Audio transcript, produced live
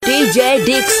DJ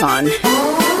Dixon.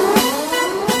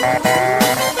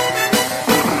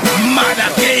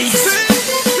 Mother case.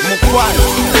 Mukwano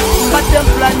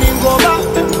batempla ningoba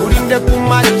ulinde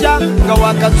kumacha nga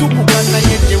wakazukuka na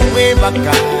yete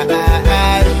webaka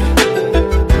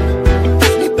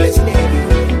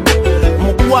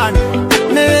mukwano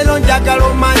nero njagala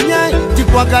omanye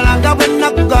tikwagalanga bwenna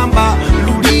kugamba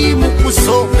luli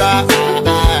mukusoka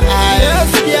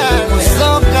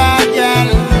kusoka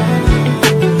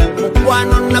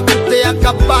mukwano nakuteya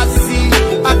kapasi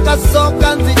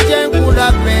akasoka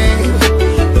nzijenkulabe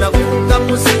nakuta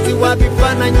musizi wa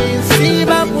bifananyi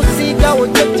nsiba kusiga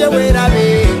ojeje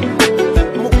werabe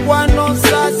mukwano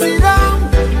sasira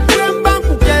kwemba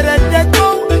nkukereddeko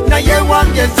naye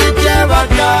wange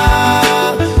sijebaga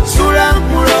sula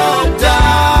nkulota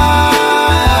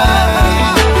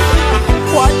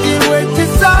kwagirwe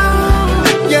kisa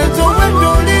yenzo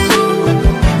wendoli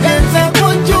yenze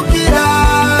kunjukira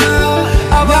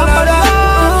abalala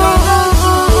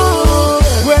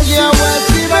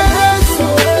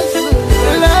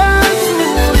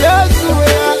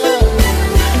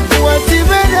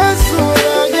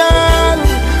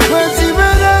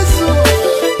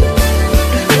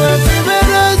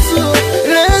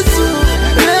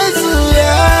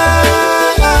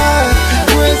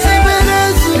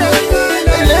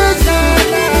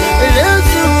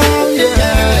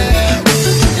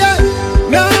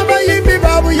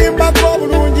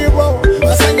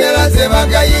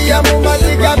bagaiya mu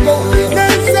mazigako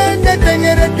nesende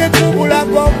tengerete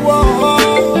kubulako bwo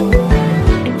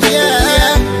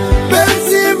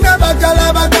bensimba bakala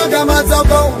bakaga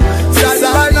mazoko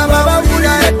sasana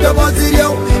bababula etoboziryo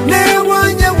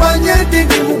newanye wanye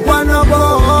dindi mukwano bo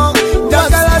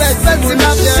ndagala lesensima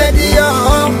shediyo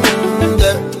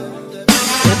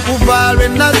okuvalwe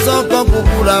nasoko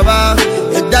kukulaba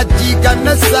eddakiika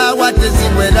nesawa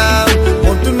teziwera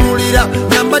ontunulira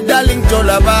namba darling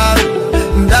tolaba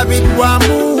ndabidwa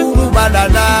muru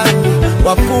balala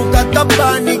wafuka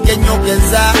kabani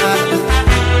kenyogeza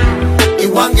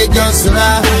iwange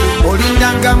jonsula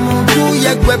olindanga muntu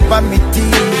yegwepa miti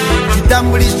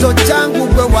kitambuliso changu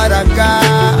gwe waraka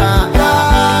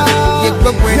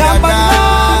yegwe bwendaga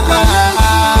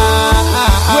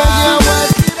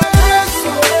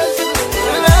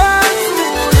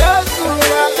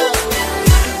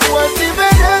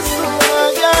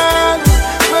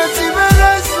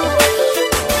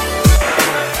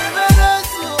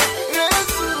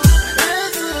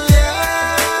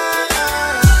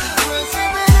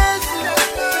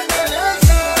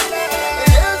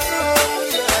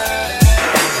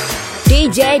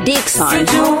DJ Dixon.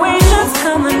 Situations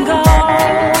come and go.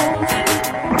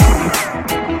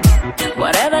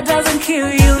 Whatever doesn't kill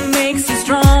you makes you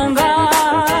stronger.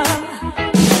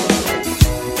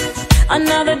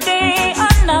 Another day,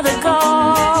 another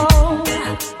goal.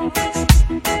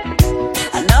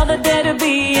 Another day to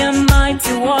be a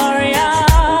mighty warrior.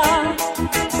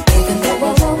 Even though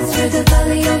I walk through the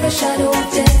valley of the shadow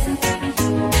of death,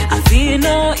 I fear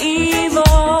no evil.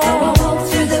 though I walk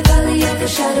through the valley of the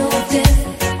shadow of death,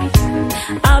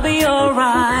 I'll be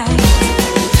alright.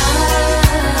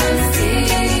 I'm still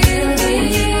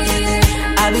here.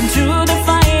 I've been through the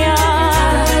fire.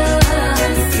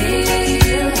 I'm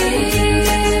still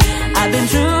here. I've been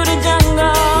through the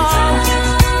jungle.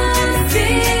 I'm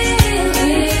still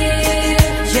here.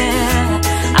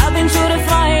 Yeah, I've been through the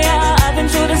fire. I've been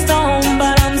through the storm,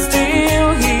 but I'm still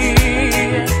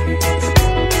here.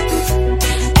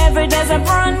 Every day's a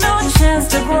brand new chance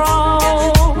to grow.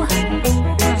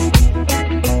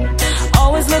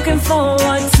 Looking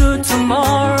forward to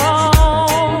tomorrow.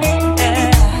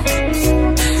 Yeah.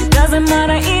 Doesn't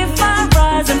matter if I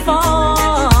rise and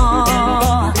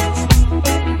fall.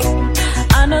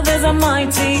 I know there's a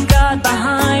mighty God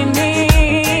behind me.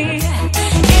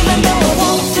 Even though I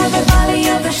walk through the valley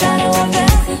of the shadow of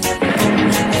death,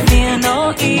 I fear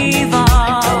no evil.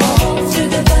 Through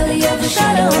the valley of the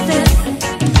shadow of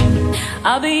death,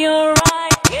 I'll be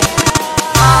alright.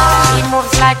 Yeah. She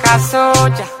moves like a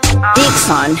soldier.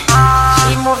 Dixon.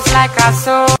 She moves like a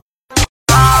soldier.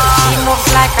 She moves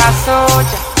like a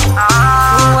soldier.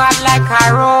 Hard like a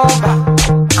rover.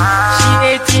 She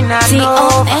 18 and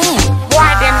over.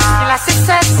 Why them still a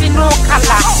success in no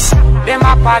color? Them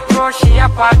a patrol, she a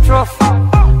patrol.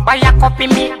 Buy a copy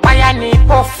me, buy a knee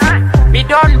puff. Be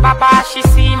done, baba, she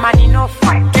see man enough.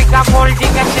 Trigger gold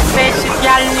digger, she say she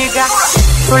girl nigga.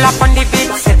 Pull up on the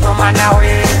beat, set no man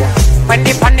away. When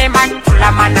the pan the man, pull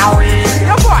a man away.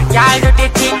 Y'all do the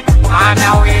thing, man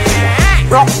away.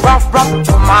 Rock,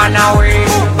 to man away.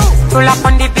 Pull up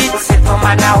on the beat, set no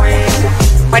man away.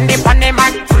 When the pan the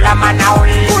man, pull a man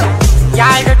away.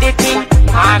 Y'all do the thing,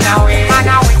 man away.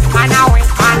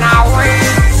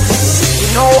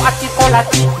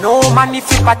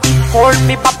 liberty. Call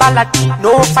me Babalati,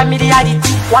 no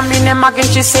familiarity. 1 minute again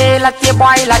she say Lati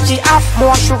boy like she have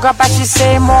more sugar but she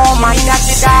say more my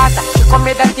daddy data. She come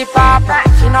with daddy papa.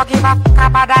 She no give a fuck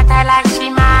about that I like she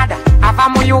mad.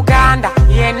 Avamu Uganda,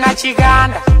 yeah na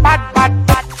Chiganda. Bad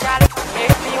child,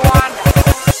 make me wonder.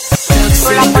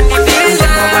 Pull up on the beat,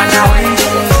 run away.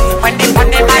 When they put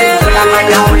them on, pull up on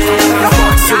away.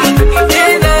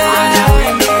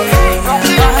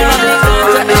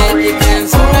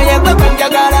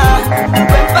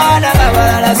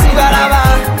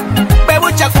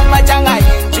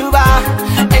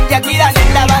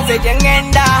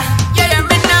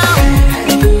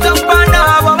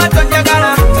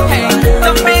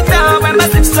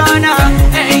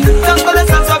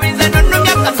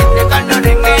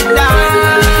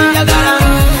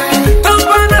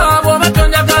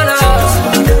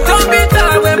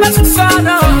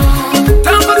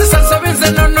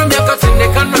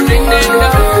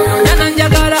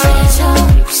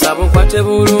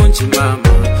 bulungi mama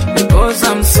because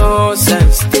I'm so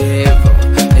sensitive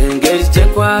engeri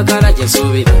kyekwagala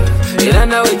gyesuubira era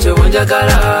nawe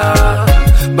kyewonjagala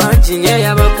bangi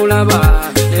nyeya bakulaba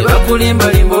ne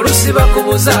bakulimbalimba olusi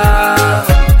bakubuza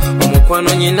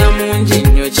omukwano nyina mungi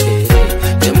nnyo kyere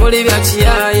temuli bya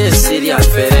kiyaye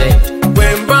siryafere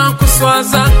bwe mba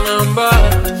nkuswaza ŋŋamba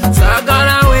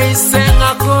saagala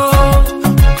weeyisengako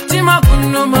mutima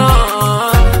gunnuma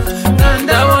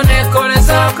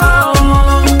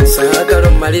sagala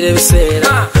omalira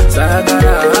ebiseera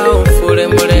sagala onfuule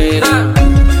muleera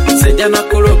sejja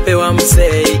nakulupe wa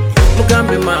museeyi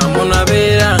mugambe maamu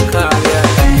nabeera nkaabya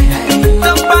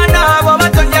tompana bw'oba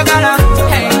tonjagala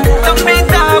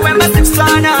tompita bwe mba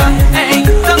sikusaana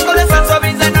tonkolesa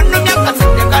nsobinze nonnumya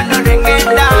kasente kano ne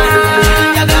ngenda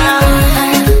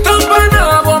tompana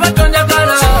bw'oba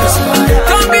tonjagala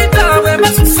tompita bwe mba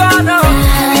sikusaana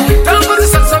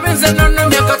tonkolesa nsobinze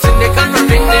nonnumya kasente kano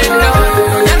ne ngenda.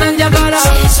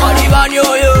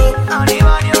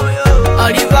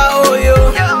 Oliva oyo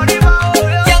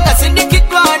Yanga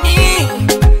sindikitwani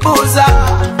Uza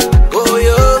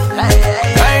oyo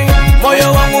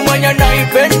moyo wangu mwenye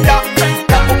naipenda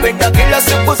nakupenda kila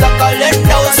siku za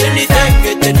kalenda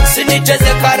usinitengete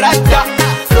usinicheze karata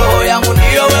roho yangu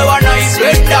ndiyo wewe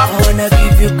naipenda I wanna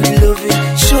give you good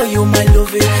loving show you my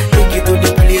loving take you to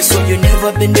the place so you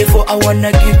never been before I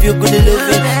wanna give you good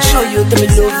loving show you the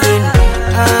loving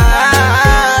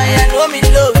I know me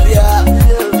love ya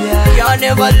I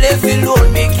never left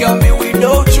alone, me cure me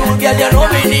without you, girl. You know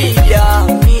me need ya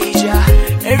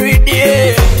every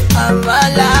day of my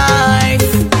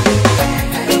life.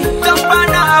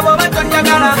 Tompana, boba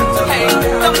tonjagala,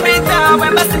 tompita,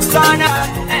 wemba sixana.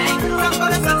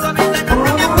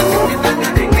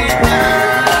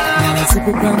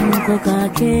 Sikukamuko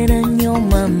kakera nnyo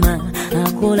mama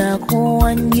akolako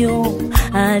wannyo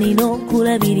alina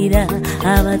okulabirira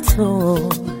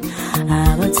abato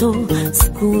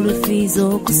school fees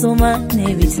okusoma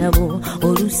n'ebitabo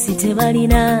olusi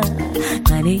tebalina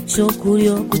nga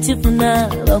n'ekyokulya okukifuna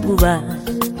baguba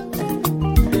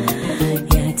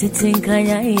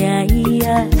yatetenkanya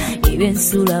yayiya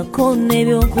ebyensulako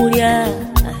n'ebyokulya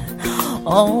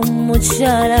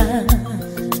omukyala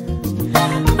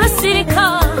basirika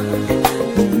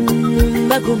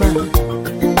baguma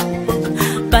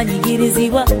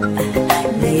banyigirizibwa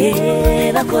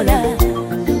naye bakola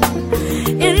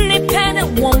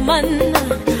independent woman,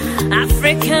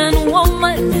 African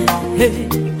woman. Hey,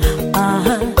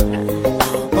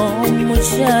 oh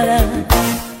muchala,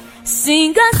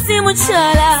 singa si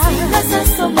muchala, singa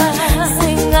sasoma,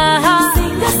 singa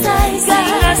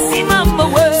si mamba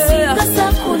we, singa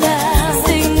sakula,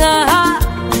 singa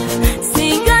si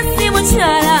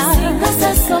muchala, singa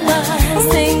sasoma,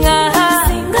 singa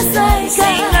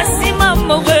si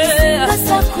mamba we, singa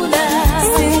sakula,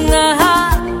 singa.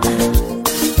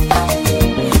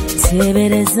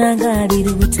 Teberezanga ali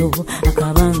lubuto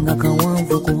akabanga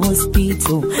kawanvu ku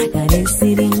hospital yali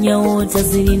sirinya wota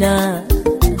zirina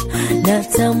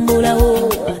natambulawo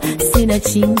sina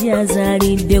kinja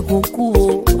zalidde ku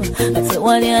kkubo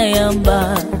tewali ayamba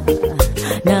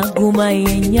naguma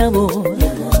yennyabo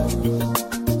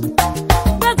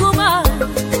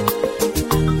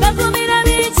bagumira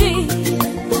biki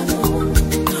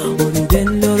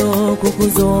olugendo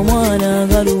lw'okukuza omwana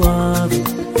nga luwaavu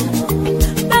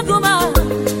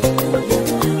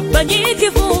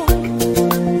banyikivu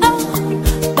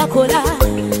bakola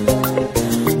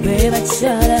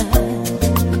bebachala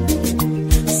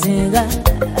singa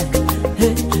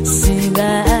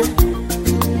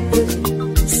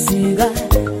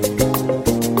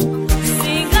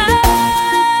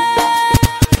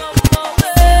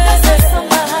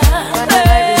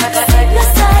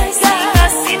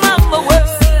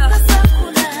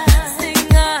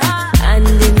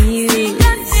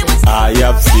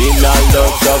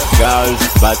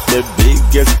But the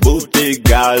biggest booty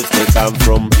girls, they come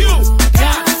from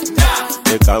Uganda.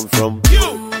 They come from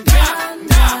Uganda.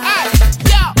 Hey,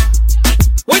 yo,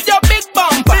 with your big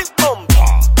bumper,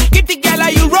 get the girl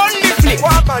you run the flick.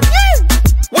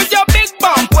 With your big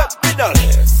bumper,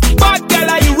 bad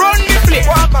girl you run the flick.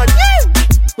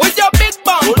 With your big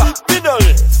bumper,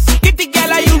 get the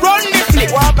girl you run the flick.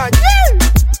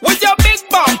 With your big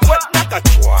bumper,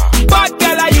 bad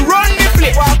girl you run the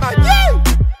flick.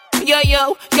 Yo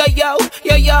yo yo yo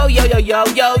yo yo yo yo yo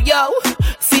yo yo.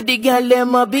 See the girl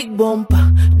them a big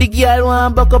bumper. The girl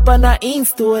want back up on a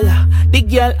installer. The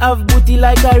girl have booty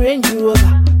like a Range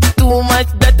Rover. Too much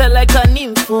data like an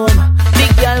informer. The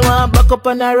girl want back up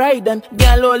on a ride and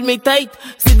girl hold me tight.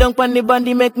 Sit down on the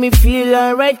bandy make me feel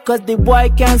alright. Cause the boy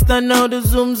can't stand out the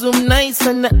zoom zoom nice.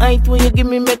 And the height when you give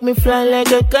me make me fly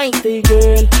like a kite. Hey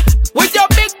girl, with your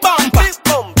big bumper,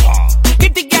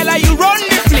 get the girl you run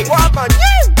the flick.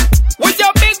 With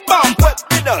your big bumper,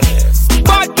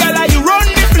 bad girl you run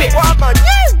the flick.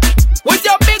 With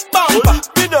your big bumper,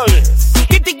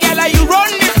 get the girl you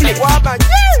run the flick.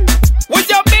 With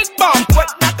your big bumper,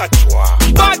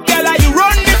 bad girl you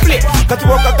run the flick.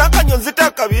 Katiwoka kankanyo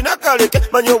nzitaka binakaleke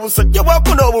manyo busajja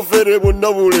bwakuna obufere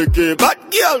bonna buleke. Bad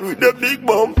girl with the big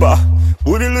bumper,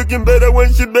 booty looking better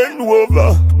when she bend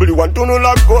over. But you want to know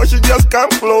like go, she just come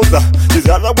closer. This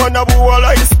other one of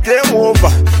walla is game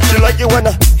over. She like it when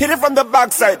I hit it from the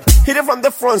back side, hit it from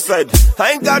the front side.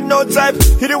 I ain't got no type,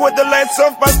 hit it with the lights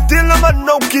off, but still I'm a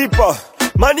no keeper.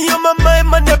 Money on my mind,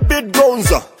 man, a bit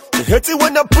gonza. Hit it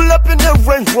when I pull up in the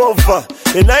Range Rover.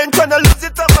 And I ain't tryna lose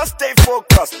it, I'ma stay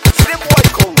focused. Slim boy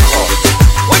come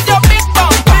with your big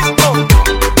bumper,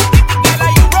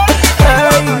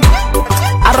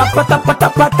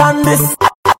 Arapatapatapatandis.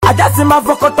 I just see my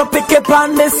vocoto pick up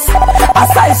on this. I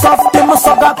say soft him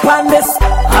soga pandis.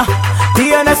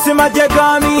 TNS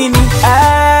majegamini.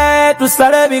 Eh, tu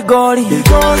sale bigori.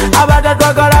 Abada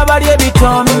twagala bali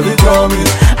ebitomi.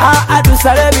 Tu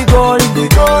sale bigori.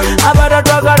 Abada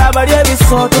twagala bali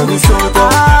ebisoto.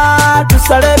 Tu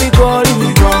sale bigori.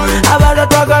 Abada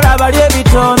twagala bali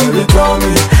ebitomi.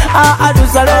 Tu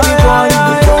sale bigori.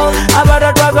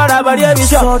 Abada twagala bali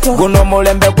ebisoto. Guno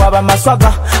mulembe kwaba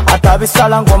maswaga.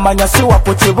 Atabisala ngomanya siwa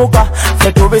ku kibuga.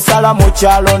 Ffe tubisala mu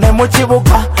kyalo ne mu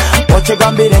kibuga.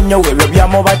 Okigambire nnyo webyo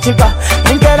byamu bakiga.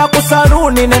 Nkera ku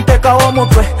saluni ne ntekawo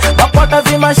omutwe. Bakwata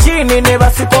zimashini ne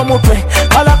basika omutwe.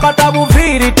 Kalakata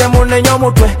buviiri temunenya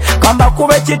omutwe. Kamba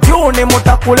kube kityuni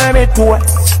mutakula emitwe.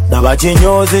 Daba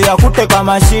kinyozi yakuteka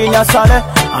mashini asale.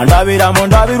 Andabira mu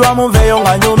ndabirwa muveeyo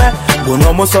nga nyume. Guno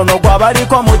omusono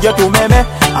gwabaliko mujje tumeme.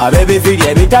 Ab'ebiviri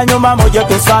ebitanyuma mujje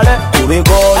tusale ku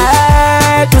bigoli.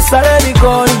 Tusale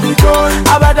bigoli.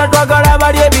 Abada twagala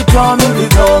bali ebitomi.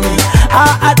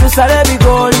 Tusale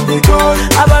bigoli.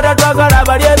 Abada twagala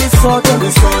bali ebisoto.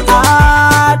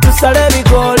 Tusale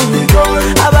bigoli.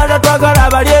 Abada twagala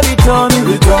bali ebitomi.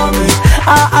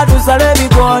 Tusale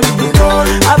bigoli.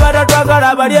 Abada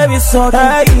twagala bali ebisoto.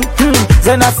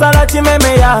 Zena sala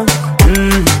kimeme ya.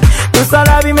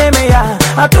 Tusala bimemeya.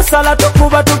 Atusala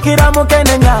tukuba tukira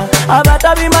mukenenya.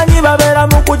 Abatabimanyi babera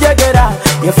mukujegera.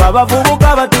 Yefa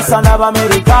abavubuka batisa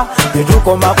n'Abamerika.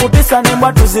 Tetukoma kutisa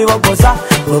nembwa tuzibogoza.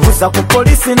 Webusa ku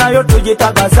polisi nayo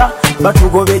tugitagaza.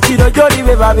 Batugoba ekiro gy'oli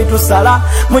be babitusala.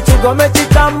 Mu kigome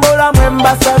kitambula mwe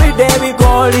mbasabidde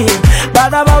ebigoli.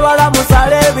 Bana babala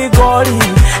musale ebigoli.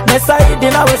 Ne Saidi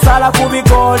nawe sala ku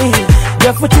bigoli.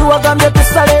 Yefu kiwagambye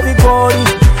tusale ebigoli.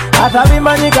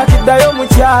 Atabimanyi katiddayo mu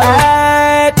kyalo.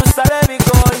 Tusale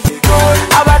ebigoli.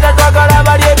 Abada twagala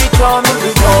bali ebitomi.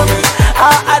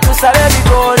 Tusale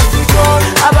ebigoli.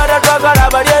 Abada twagala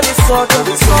bali ebisoto.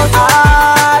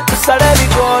 Tusale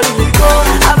ebigoli.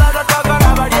 Abada twagala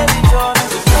bali ebitomi.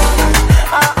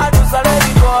 Tusale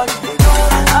ebigoli.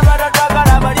 Abada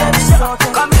twagala bali ebisoto.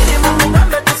 Kamili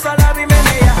mugambe tusala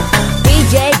bimemeya.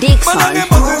 DJ Dixon.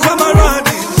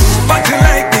 Party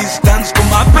like this, dance to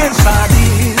my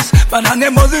pensadis. Banane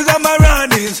Moses and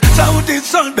Maranis. Saudi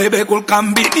son, baby, cool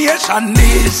combination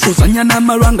this. Usanya na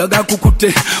maranga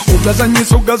gakukute.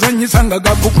 Ugazanyisa ugazanyisanga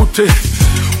gakukute.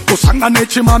 Usanga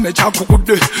nechimame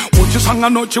chakukude. Uchisanga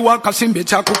nochi wakasimbe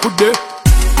chakukude.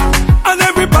 And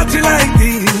every party like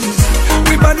this,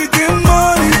 we party till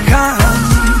morning come.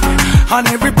 And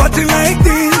every party like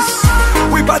this,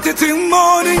 we party till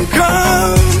morning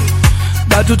come.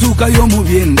 Batutuka yo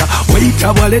mubyenda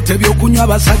weita bwalete byokunywa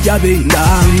basajja benda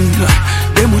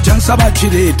demuchansa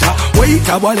bakireta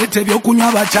weita bwalete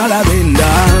byokunywa bakyala benda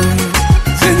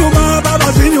zinyuma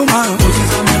baba zinyuma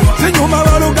zinyuma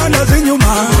baluganda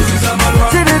zinyuma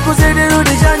Sidi kusidi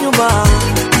rudi shanyuma.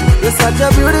 You're such a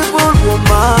beautiful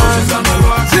woman.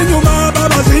 zinyuma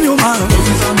baba zinyuma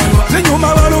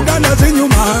zinyuma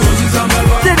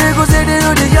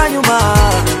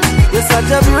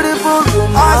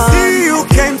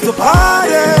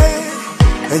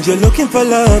and you're looking for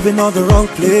love in all the wrong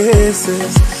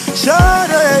places.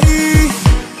 Shawty,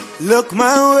 look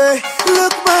my way,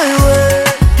 look my way.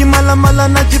 Kimala mala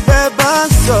najibeba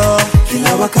so,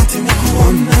 kila wakati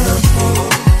nikuona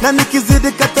na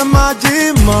nikizidi kata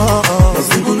majima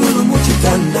nazungululu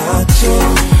muchitandacho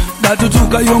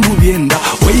Datutuka yomu bienda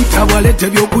Waita walete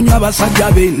vyokunywa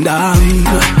basajja benda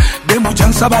Demu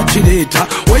chansa bachileta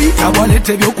Waita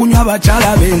walete vyokunywa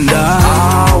bachala benda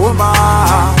Woma,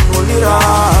 ulira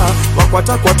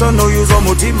Wakwata kwata no yuzo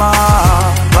mutima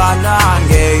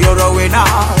Banange, you're a winner.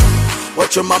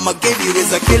 What your mama gave you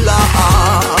is a killer.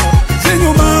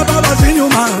 Senyuma, baba,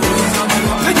 senyuma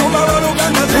Senyuma,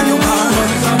 baluganda, senyuma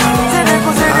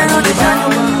Seneko, seneko,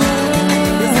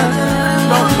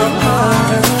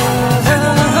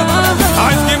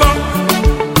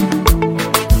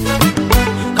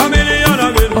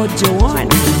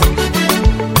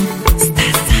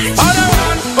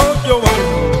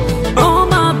 oh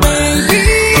my baby,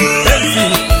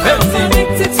 I'm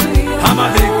addicted to you. I'm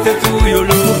addicted to your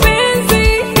love. Benzi,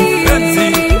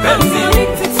 I'm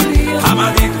addicted to you. I'm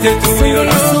addicted to your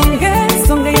love. Songe,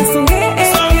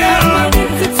 I'm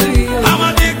addicted to you. I'm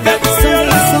addicted to your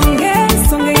love. Songe, I'm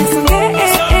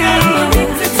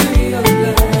addicted to your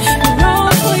love.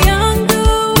 Love for young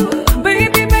dude,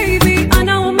 baby, I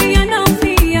know me, love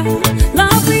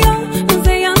for you,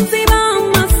 say I'm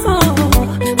my soul.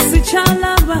 Switch your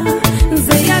lover,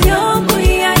 say I'm your boy,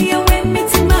 you with me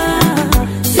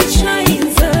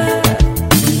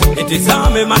It is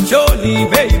ame machoni,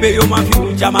 baby, you're my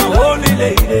future, my only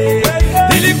lady.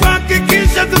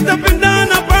 Nilikuhakikisha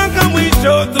tutapendana mpaka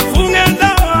mwisho tufunge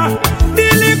ndoa.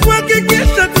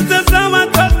 Nilikuhakikisha tutazama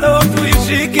watoto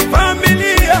tuishi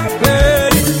kifamilia.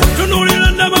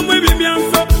 Tunulila ndaba mwebi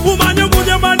mianso, umanyo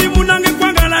kuja mani munange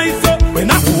kwangala iso.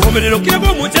 Wena kuomelelo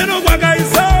kiego mucheno kwa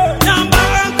gaiso. Nyamba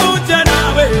kuche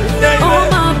nawe. oh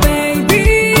my baby,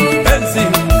 Benzi,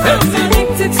 I'm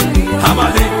addicted to you. I'm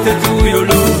addicted to your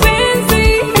love.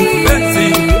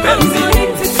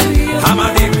 I'm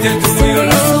addicted to your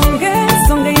love. Songe, I'm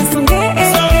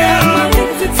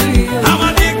addicted to you. I'm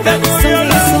addicted to your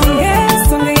love. Songe, I'm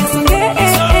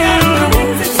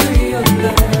addicted to your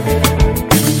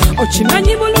love.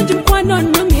 Ochimanyi bulungi mkwano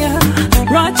nomya,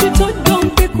 lwaki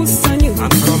todonke kusanyu.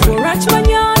 Lwaki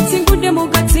banyati ngudde mu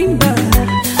katimba,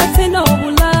 ate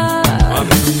n'obula.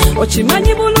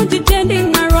 Ochimanyi bulungi gyendi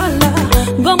nalwala,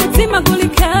 ng'omutima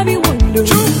guliko ebiwundu.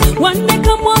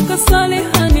 Wandeka mwaka sale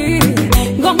honey,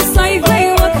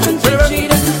 ng'omusaive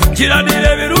wakanjijira.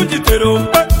 Kiradire birungi tero,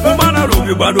 umana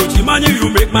rubi bado chimanyi you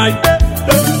make my day.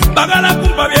 Bagala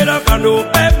kumpa byera kano,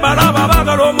 balaba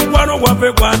bagala omukwano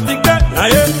gwaffe gwatike.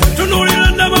 Naye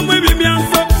tunulira ndaba mwebi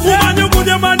mianso, umanyi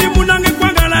kudya mani munange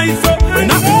kwangala iso.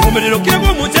 Wena kuomelelo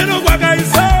kiego mucheno kwa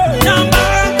gaiso. Nyamba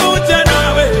kuche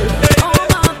nawe.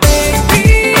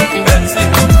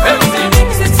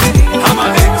 I'm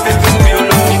addicted to your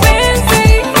love.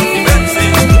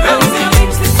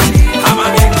 I'm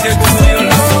addicted to your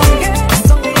love.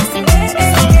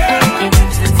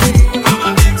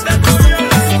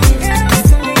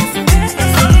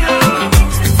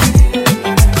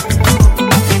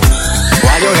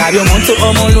 Waliorabyo muntu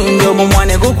omulungi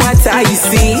omumwane gukwata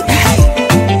isi.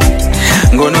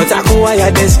 Ngono takuwa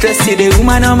ya distress the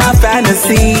woman of my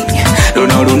fantasy.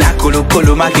 Luno lunaku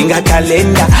lukulu makinga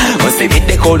kalenda.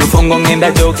 Osebide kolufongo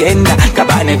ngenda jogenda.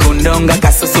 Kabane kundonga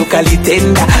kasusu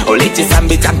kalitenda. Oleche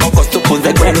sambita nkoko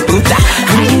stupunze kwentuta.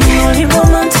 Only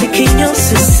romantic in your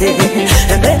sister.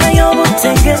 And then I almost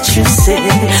get you say.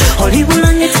 Only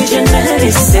one is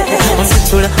generous.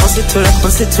 Ositula.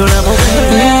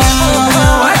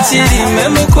 Wachiri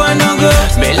memukwanogo.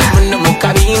 Bela muno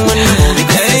mukabi muno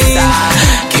mubikasa.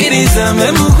 Kiriza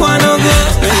memukwanogo.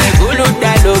 Mele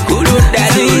kuludalo.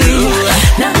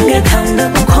 Nange kanda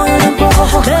mukwano bo.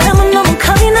 Bela muno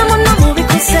mukabi na muno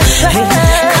mubikasa.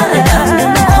 Kanda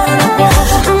mukwano bo.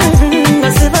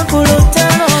 Nasiba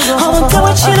kuludalo.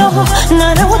 Otawa chiro.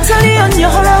 Nana watali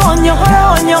onyohora.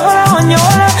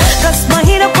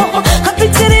 Kasmahira ko.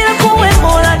 Kapitirira ko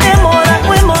wemola.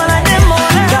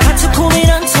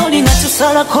 Gatukumira ntoli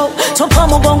natusalako. Topa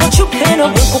mubongo chupeno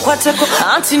bukukwateko.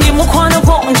 Anti ndi mukwano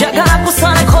go. Njagala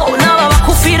kusaleko. Naba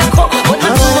bakufireko.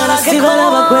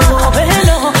 Sigala bagwego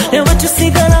beno. Newe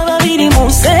tusigala babiri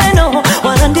museno.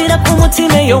 Walandira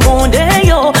kumutime yo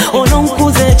mundeyo. Ono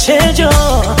nkuze chejo.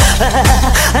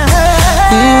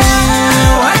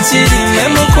 Wachiri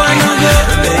memukwanogo.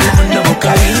 Bela muno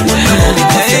mukabi muno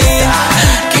mubikasa.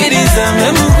 Kiriza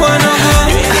memukwanogo.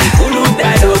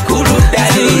 Kuludalo.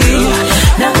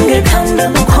 Nange kanda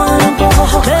mukwano bo.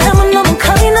 Bela muno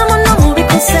mukabi na muno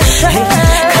mubikasa.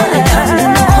 Kanda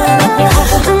mukwano bo.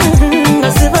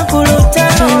 Nasiba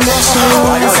kulutalo.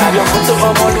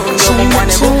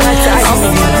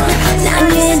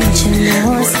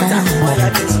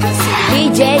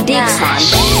 DJ Dixon.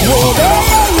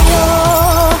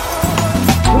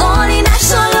 Ngoli na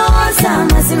sholoza,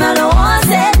 mazima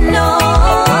loze no.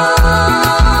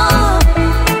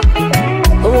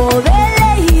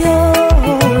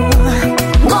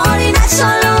 Ngoli na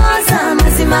sholoza,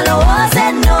 mazima loze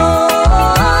no.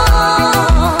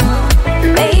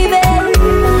 Baby,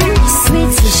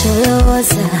 sweet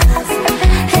sholoza,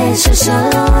 hey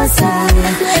sholoza,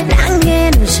 nange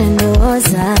no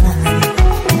sholoza.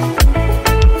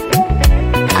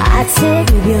 I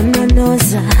take you no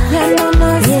noza,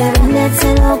 yeah, let's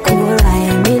no kura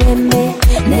ya mirembe,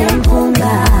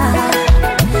 nempunga,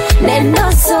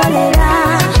 nendo solera,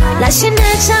 la shine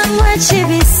changwe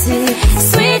chibisi,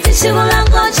 sweet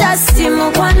chulango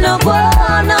chasimu kwano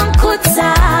kono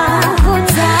mkuta,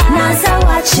 naza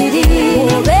wachiri,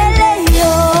 ubele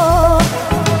yo,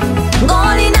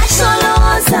 ngoli na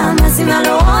sholoza, mazima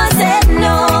loze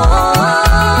no.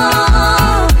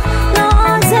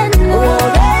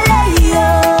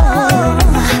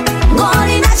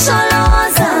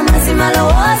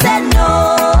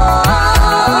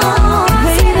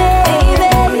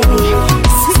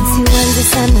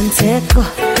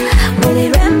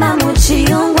 Muliremba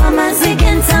muchiyungwa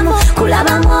mazigentamo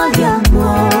kulaba molyamo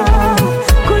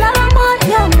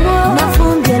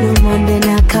nafumbye lumonde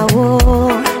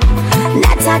nakawo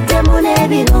natate mune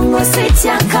bilongo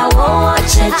switya kawo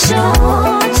checho.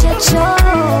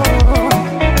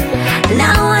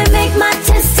 Now I make my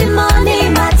testimony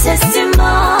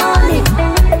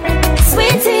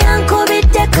sweetie uncle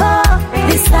biteko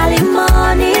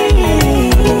bisalimoni.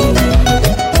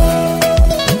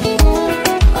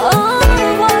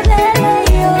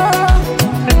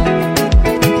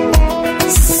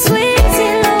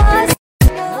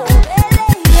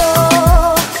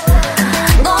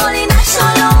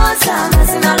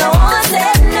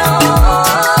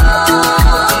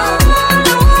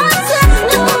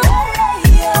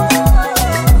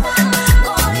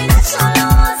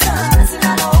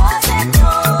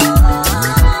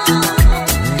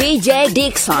 DJ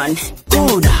Dixon.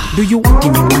 Good. Do you want me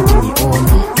oh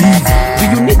no? Do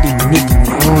you need me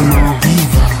oh no?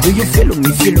 Do you feel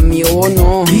me oh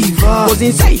no? Cause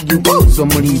inside you goes a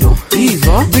molido.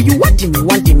 Do you want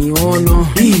me oh no?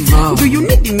 Do you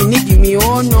need me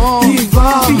oh no?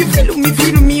 Do you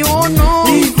feel me oh no?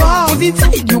 Cause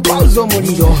inside you goes a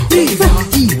molido.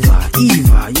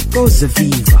 Eva, you cause a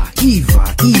fever.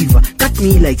 Eva, cut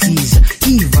me like Caesar.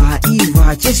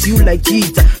 Eva, chase you like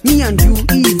cheetah. Me and you,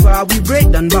 Eva, we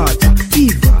bread and butter.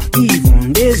 Eva,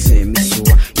 ndeze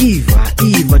misua.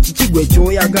 Eva, chichigwe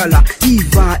choyagala.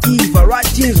 Eva,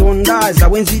 ratings ondaza.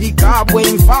 Wenziri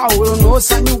kabwe mfawe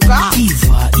unosanyuka.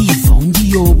 Eva,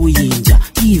 undiyo buyinja.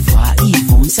 Eva,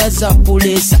 unsaza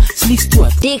polesa. Slick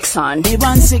Stuart, Dixon,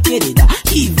 Evan Sekereda.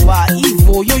 Eva,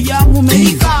 yo young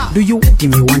America. Do you want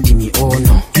me oh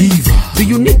no? Eva. Do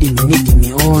you need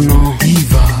me oh no?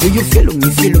 Eva. Do you feel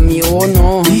me oh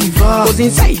no? Eva. Cause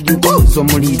inside you goes a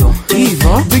molido.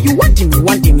 Eva. Do you want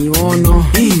me oh no?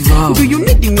 Eva. Do you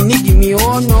need me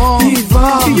oh no?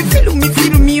 Eva. Do you feel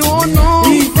me oh no?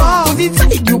 Eva. Cause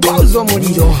inside you goes a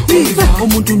molido. Eva.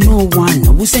 Omuntu no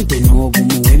one, busente no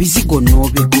bumu, ebizigo no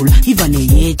bigula. Eva ne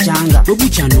yechanga,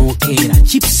 obucha no kera,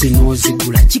 chips no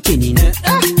zigula, chicken in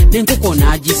nenkoko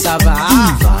nagisaba.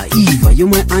 Eva, you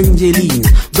my Angelina,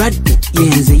 Brad Pitt,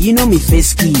 yenze, you know me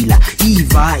face killer.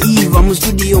 Eva, mu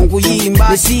studio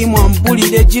nkuyimba, esimu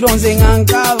ampulire chironze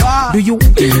ngankaba. Do you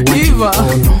want me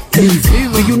oh no?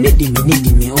 Eva. Do you need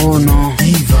me oh no?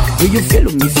 Eva. Do you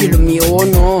feel me oh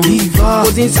no? Eva.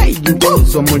 Cause inside you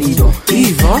goes a molido.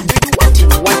 Eva. Do you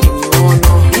want me oh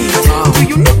no? Eva. Do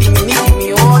you need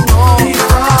me oh no?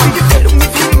 Eva. Do you feel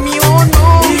me oh no?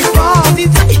 Eva. Cause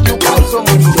inside you goes a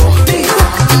molido.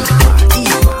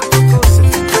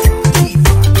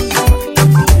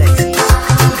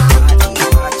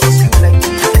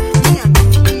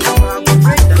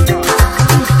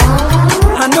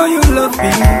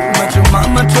 But your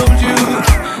mama told you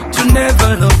to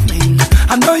never love me.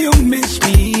 I know you miss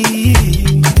me.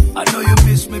 I know you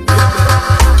miss me,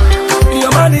 baby.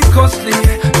 Your money costly,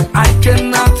 I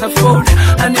cannot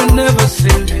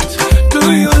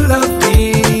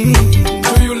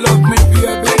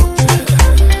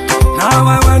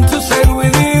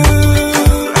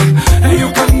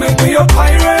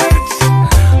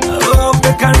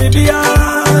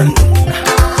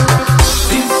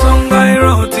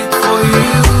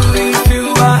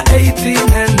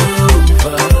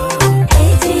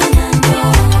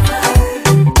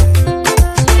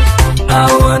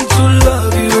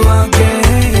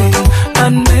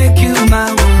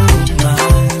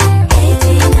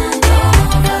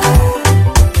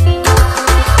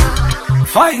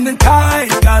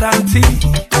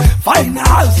Fine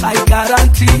house, I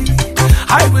guarantee.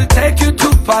 I will take you to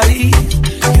Paris.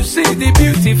 You see the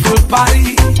beautiful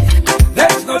Paris.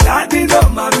 There's no daddy, no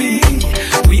mommy.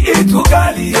 We eat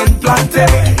ugali and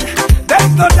plantain.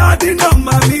 There's no daddy, no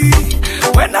mommy.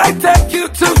 When I take you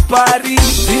to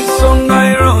Paris, this song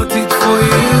I wrote it for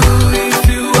you. If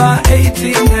you are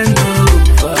 18 and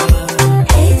over,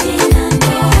 18 and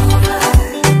over.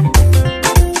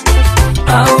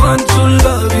 I want to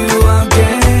love you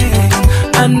again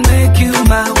and make you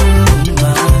my woman.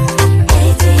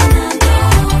 18 and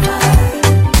over.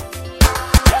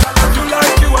 Love you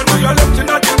like you, I know you're lifting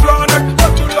at the planet.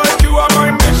 Love you like you are my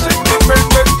mission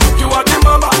dependent. You are the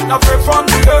mama, not free from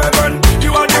the heaven.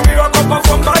 You are the miracle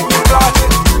performed by the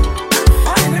planet.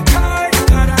 Find a car, you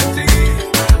guarantee.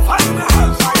 Find a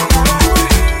house, I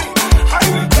guarantee. I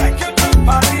will take you to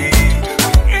Paris.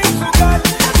 Into God.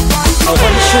 I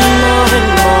want you more and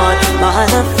more. My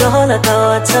love, you're like a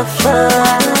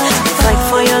waterfall. Fight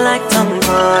for you like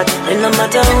Dumbledore. And no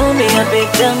matter who me, I big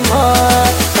them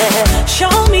up.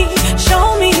 Show me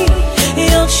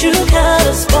your true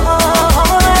colors,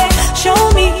 boy. Show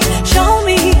me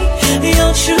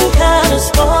your true colors,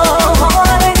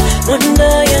 boy.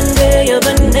 Wonder yange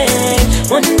yobane,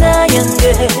 wonder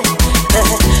yange,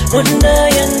 wonder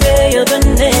yange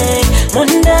yobane,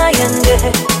 wonder yange.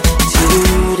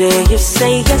 Today you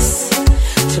say yes,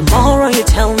 tomorrow you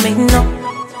tell me no.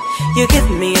 You give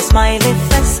me a smiley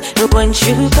face, but when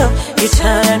you go, you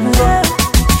turn red.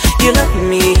 You look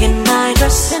me in my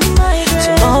dress,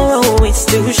 tomorrow it's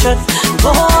too short.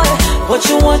 Boy, what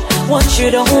you want, what you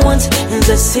don't want,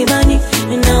 the same money,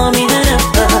 you know me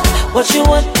never. What you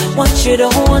want, what you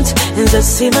don't want, the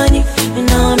same money, you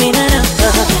know me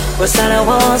never. What's that I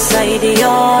was, I the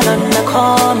all on the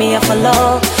call me up for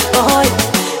love, boy.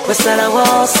 What's that I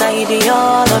was, I the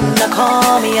all on the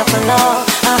call me up for love.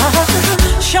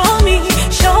 Show me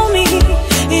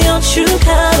your true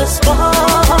colors,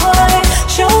 boy.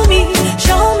 Show me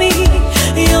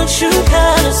your true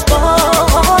colors,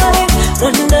 boy.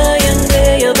 Wonder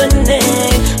yange yobane,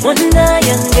 wonder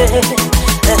yange,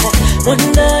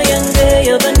 wonder yange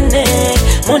yobane,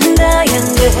 wonder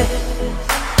yange.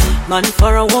 Man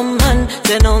for a woman,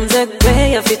 then on the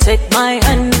way if you take my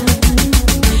hand.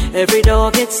 Every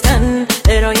door gets done,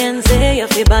 little yenze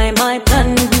if you buy my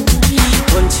plan.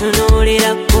 Want to know it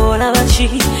up all about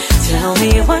you. Tell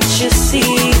me what you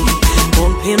see.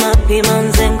 Pima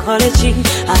and college.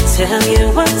 I tell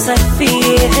you what I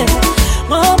feel.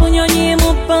 Mwabunyonyi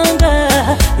mupanga.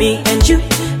 Me and you,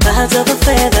 birds of a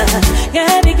feather.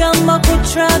 Yeah, become a good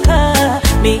tracker.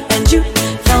 Me and you,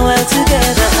 now well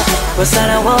together. What's that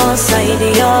I was, I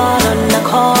the all on the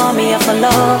call me up for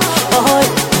love. Oh,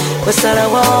 what's that I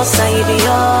was, I the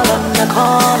all on the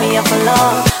call me up for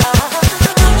love.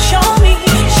 Show me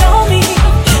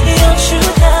your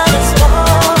true colors,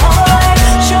 boy.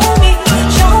 Show me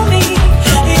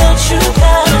your true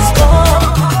colors, boy.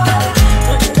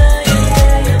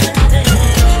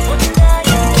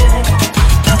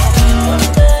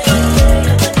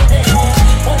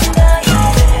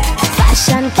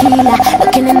 Fashion killer,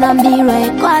 looking in the mirror,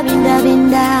 kwa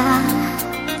binda.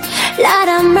 Lord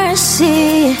of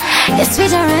mercy, it's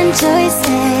sweeter and choice.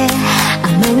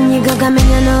 I'm you go coming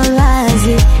no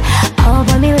lazy. Oh,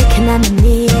 but me waking on my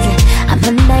knees. I'm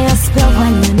under your spell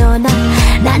when you know that.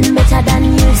 None better than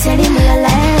you, say me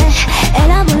alive.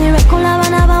 Ela buli rekula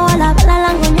banaba wala bala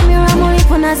langu nyumi ramuri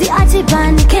punazi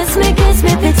atibani. Kiss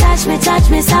me, touch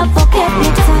me, suffocate me.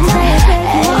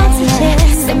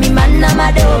 Say me man na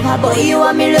madova, boy you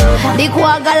are me lover.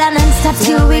 Bikuagala non-stop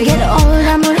till we get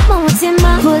older. Muri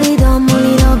mamutima, pulido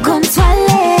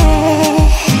controle.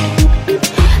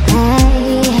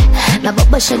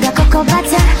 Mabobo sugar cocoa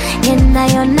butter. Yena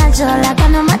yona jola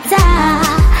gonna mata.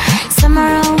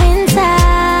 Summer or winter.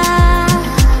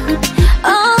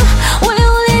 Oh,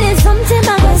 will it is something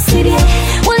about the city.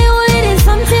 Will it is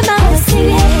something about the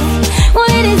city.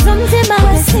 Will it is something about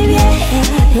the city.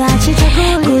 Yachi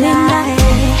chakula.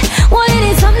 Will it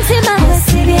is something about the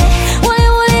city.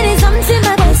 Will it is something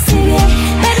about the city.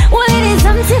 Will it is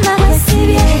something about the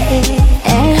city.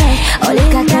 Hey,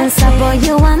 olika dancer boy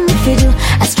you want me to do.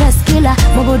 A stress killer,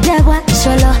 mubudewa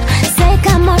sholo.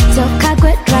 Seka moto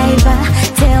kagwe driver.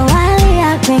 Te wali ya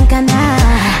kwenkana.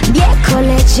 Bie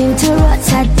college into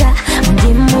rotada.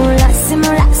 Ndimula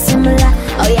simula.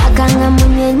 Oyaganga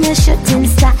munyenye shooting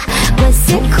star.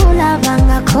 Wesikula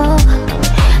bangako.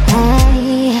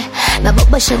 Hey,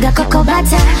 mabobo sugar cocoa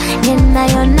butter. Yena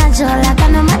yona jola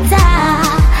gana mata.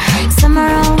 Summer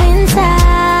or winter.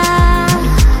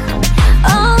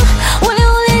 Oh,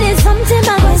 will it is something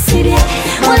about the city.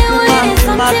 Will it is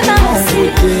something about the city.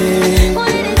 Will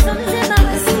it is something about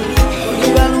the city.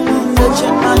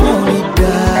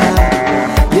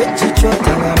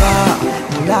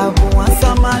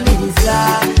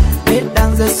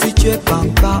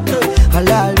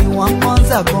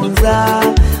 gonza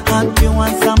anti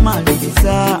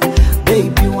wansamaliza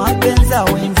baby wapenza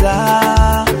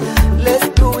wenza let's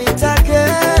do it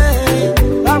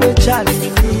again bawe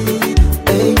chali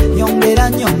hey nyongera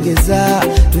nyongeza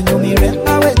tunyumire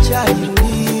bawe chali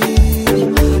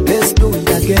let's do it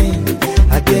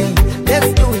again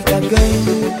let's do it again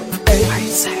hey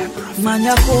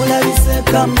manya kula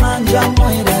biseka manja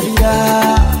mweralira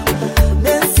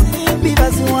nesimbi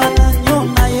baziwana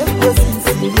nyoma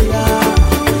yekozinsimbira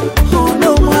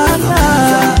ono mwana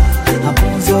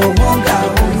apunzo wonga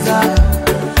unza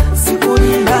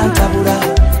sikulinda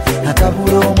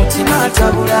natabula omutima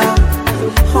tabula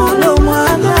ono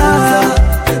mwana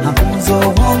apunzo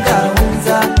wonga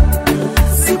unza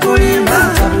sikulinda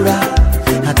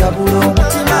natabula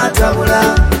omutima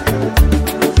tabula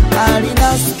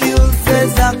alina skills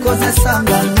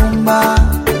ezakozesanga nyumba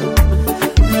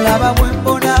laba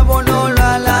bwembonabona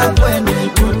olwala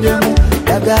bwenituddemu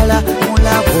dagala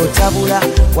mulabo tabula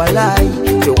walai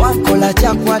tewakola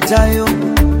kyakwatayo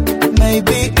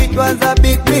maybe it was a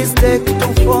big mistake to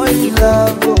fall in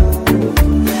love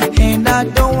and I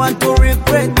don't want to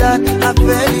regret that I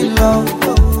fell in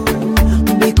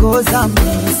love because I'm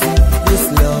missing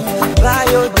this love by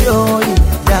your joy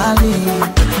darling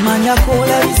manya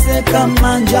kula biseka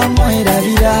manja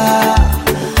mweralira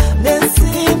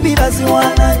nesimbi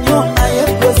baziwana nyona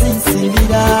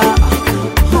yekozinsimbira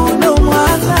ono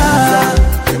mwana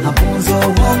apunzo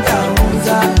wonga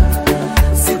unza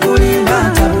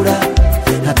sikulimba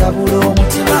natabula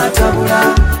omutima tabula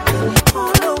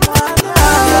ono mwana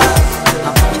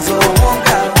apunzo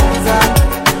wonga unza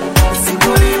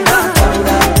sikulimba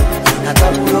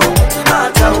natabula omutima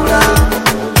tabula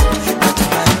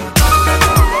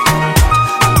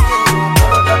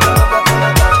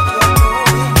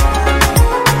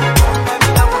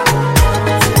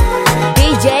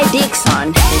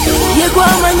Dixon. Yegwa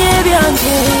manye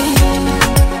byange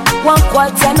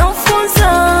wankwata n'ofunza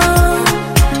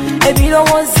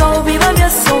ebirowoozo biba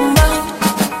byasomba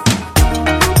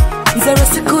nze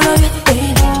lwesikula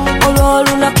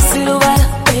olw'olunaku sirubala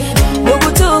mu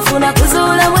butuufu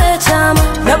nakuzuulamu ekyama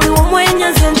na buli womwenya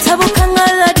nze ntabuka nga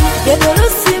ladi ebyo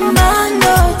lusimba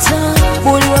ndoota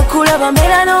buli wekulaba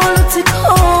mbeera n'olutiko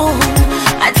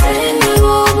ate ne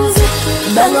bw'obuze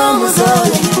mba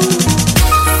ng'omuzoole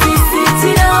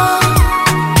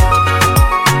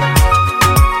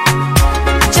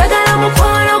Chagala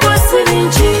mukwano gwa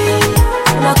sirinji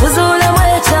nakuzula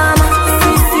mwetama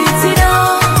sisitira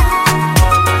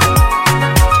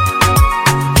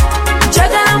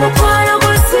Chagala mukwano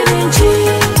gwa sirinji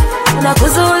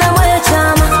nakuzula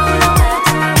mwetama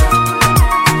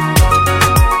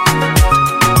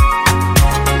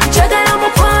Chagala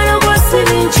mukwano gwa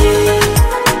sirinji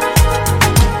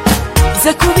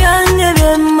Zekubyange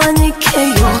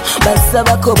byemmanyikeyo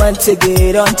basabako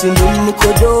bantegeera nti ndi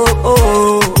mukodo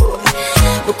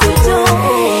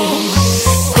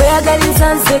kweyagaliza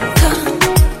nzekka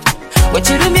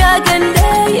wekirumye agende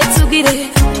yetugire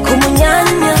ku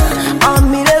munyanya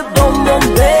amire bombo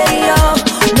mbeya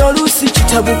n'oluusi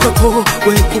kitabukako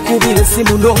wekukubira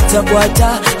esimu n'otakwata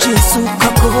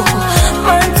kinsuukako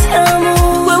mantamu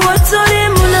gwe watoli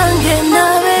munange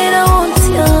nabeerawo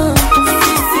ntya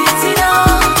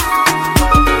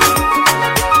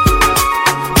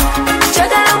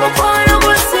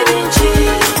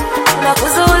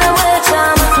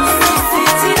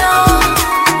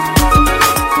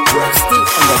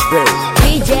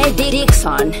DJ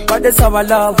Dixon. But that's our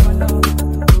love.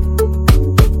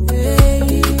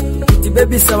 The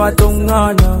baby sawa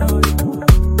tongana.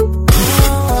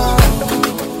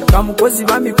 Kamukozi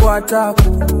bami kwatako.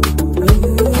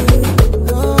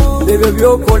 Baby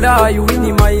byokola you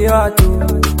win my heart.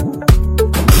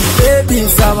 Baby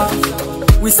sawa,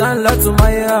 we send love to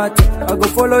my heart. I go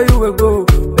follow you we go.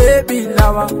 Baby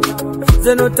lava,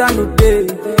 zeno tanu day.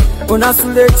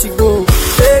 Onasule chigo.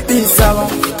 Baby sawa.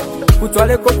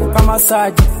 Kutwaleko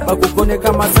kukamasaji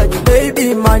bakukoneka masaji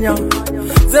baby manya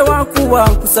ze wankuwa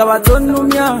kusaba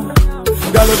tonumya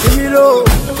galo kimilo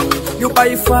you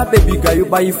buy far baby girl you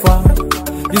buy far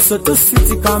you so too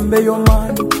sweet kambe yo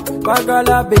man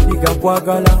bagala baby girl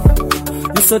kwagala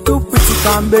you so too pretty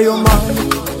kambe yo man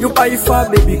you buy far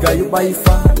baby girl you buy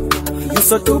far you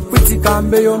so too pretty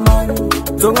kambe yo man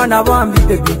zonga na bambi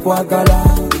baby kwagala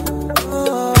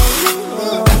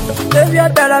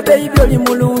ebyadala baby oli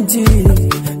mulungi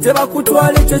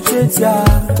tebakutwala ekyo kyetya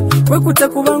kwekute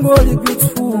kubanga oli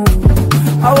beautiful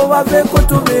abo baveeko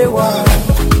tubeewa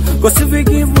cause if we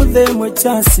give them a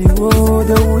chance oh,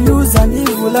 they will use and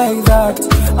live like that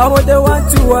abo they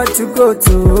want you what to go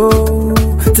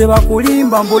to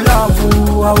tebakulimba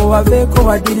mbulavu abo baveeko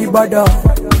badiri bada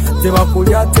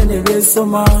tebakulya tene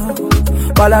besoma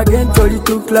balage ntoli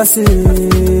tuklase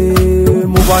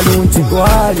mu balungi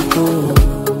gwaliko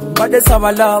badde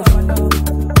saba love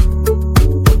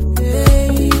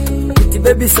iti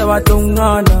baby saba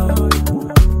tongana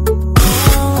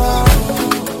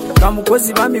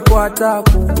kamukozi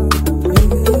bamikwatako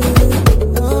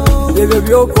ebyo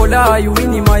byokola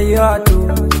yuwini my heart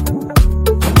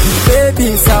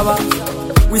baby saba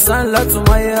we sound lots of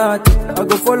my heart I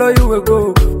go follow you we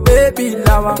go baby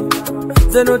lava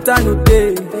zeno tanu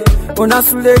day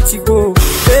onasule chigo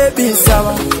baby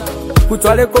saba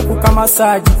kutwaleko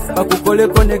kukamasaji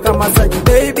bakukoleko ne kamasaji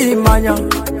baby manya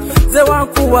ze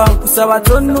wankuwa kusaba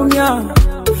tonumya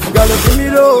galo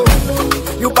kimilo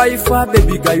you buy far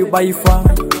baby girl you buy far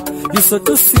you so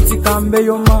too sweet kambe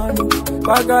yo man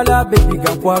kwagala baby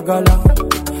girl kwagala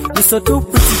you so too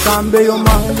pretty kambe yo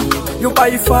man you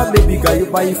buy far baby girl you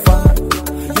buy far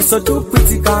you so too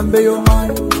pretty kambe yo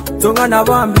man tongana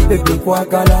bambi baby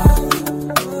kwagala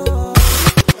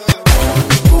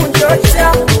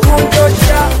kunjocha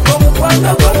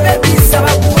omukwanga go baby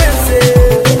saba kuwenze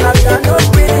I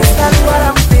cannot really stand what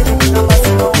I'm feeling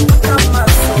namaso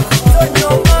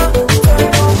tonyoma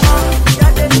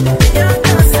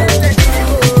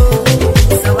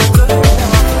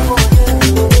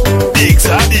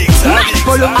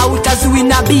follow out as we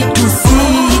na B2C.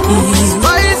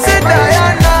 Why is it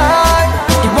Diana?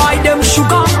 The boy them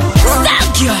sugar. Stop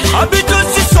girl. A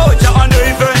B2C soldier on the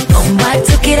event.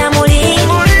 Mbatukira muri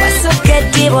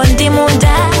wasoketi bondi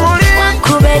munda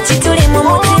wakube chituli mu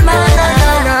mutima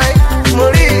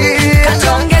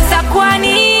katongeza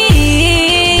kwani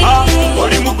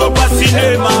oli mugoba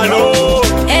sinema lo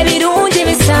ebirungi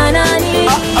bisanani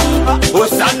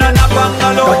osana na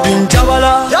bangalo kati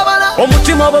njabala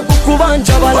omutima bagukuba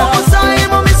njabala Omusayi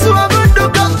mu misuwa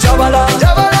gudduka njabala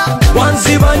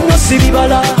wanziba nnyo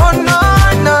sibibala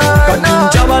kati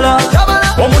njabala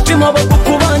omutima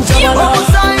bagukuba njabala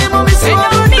Omusayi mu misuwa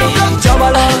gudduka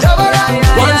njabala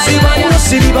wanziba nnyo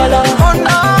sibibala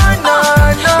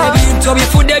ebintu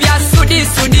bifude bya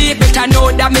sudi better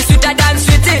know that me sweeter than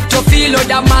sweet to feel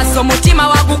the mass omutima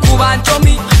wagukuba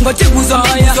ntomi ngotiguzo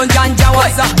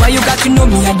njanjawaza why you got to know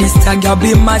me at this tag you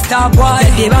be my star boy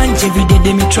they banje every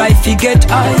day me try to get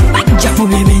high banja for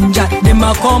baby nja them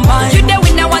a combine you the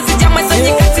winner was it jam so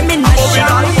you got me na shy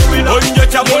onjo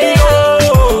chamulio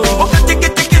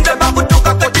okatikitiki nze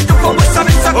bakutuka kotituko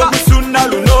musabisaka omusuna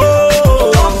luno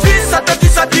ofisa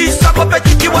tatisatisa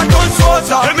kopetikiwa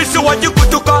tonsoza emisi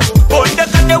wajikutuka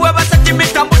ondekane webasati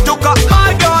mitambutuka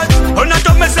my god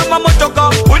onatomesa mamotoka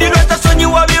ulilweta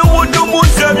sonyiwa biwundu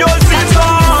muze byozika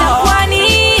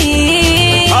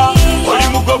oli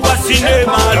mugogwa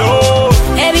sinema lo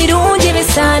ebirungi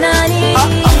bisanani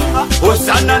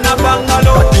osana na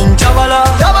bangalo njabala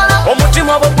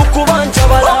omutima bagukuba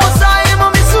njabala Omusayi mu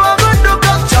misuwa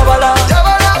gudduka njabala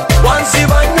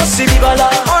wanziba nnyo sibibala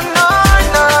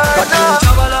kati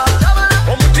njabala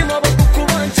omutima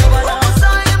bagukuba njabala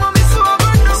Omusayi mu misuwa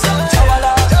gudduka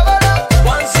njabala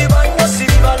wanziba nnyo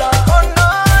sibibala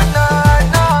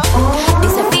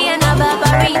Disappear na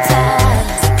Barbarita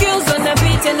skills on the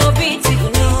beat and no beat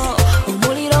no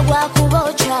umuliro gwa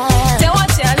kubocha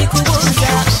tewache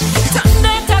alikubuza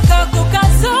tunetaka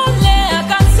kukazole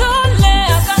akazole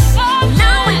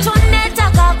nawe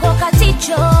tunetaka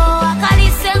kokaticho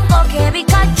akalisengo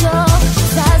kebikacho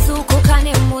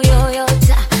zazukukane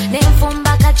muyoyota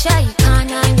nemfumba kachai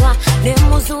kananywa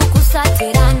nemuzuku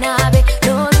satira nabe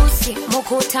nolusi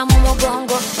mukuta mu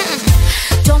mugongo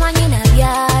tomanyi na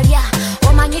byalya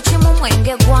omanyi kimu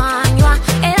mwenge gwanywa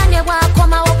era ne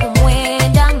bwakomawo ku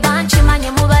mwenda mba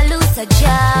nkimanye mubalusa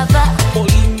java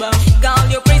Olimba,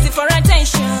 girl, you're crazy for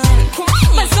attention.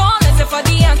 But so let's for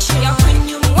the action. When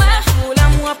you wear full,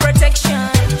 I'm more protection.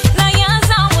 Now you're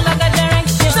sound like a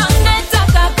direction. Sunday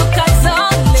taka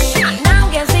kukazole.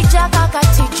 nange nzijjako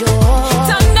akatijo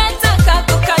Sunday taka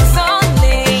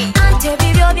kukazole. ante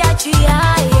bibyo bya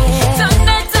kiyaye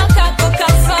Sunday taka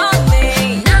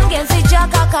kukazole. nange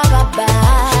nzijjako akababa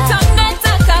Sunday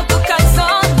taka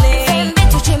kukazole. fembe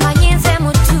tukimanyi nze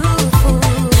mutuufu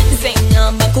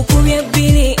Zengamba kukubye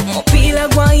bbiri mupiira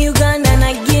gwa Uganda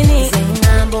na Guinea.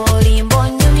 zeŋŋamba olimba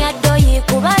onyumya ddoyi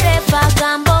kuba refa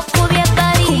agamba okubye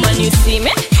ebbali Come on, you see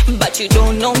me, but you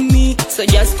don't know me. So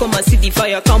just come and see the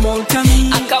fire come out of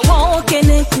me. Akawoke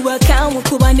ne kuba kamu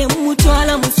kuba ne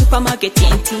mutwala mu supermarket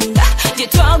entinga. Je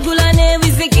twagula ne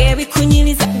bizige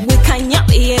bikunyiriza wekanya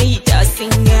eyita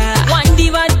singa.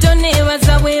 Wandi baddo ne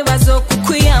baza bwe bazo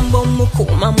kukuyamba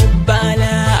omukuma mu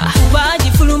bbala. Kuba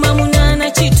gifuluma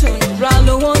munana kitundu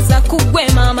lwalowooza kugwe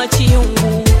maama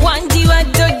kiyungu. Wandi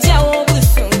baddo jjawo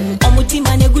obusungu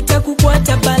omutima ne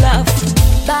gutakukwata balafu.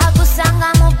 baako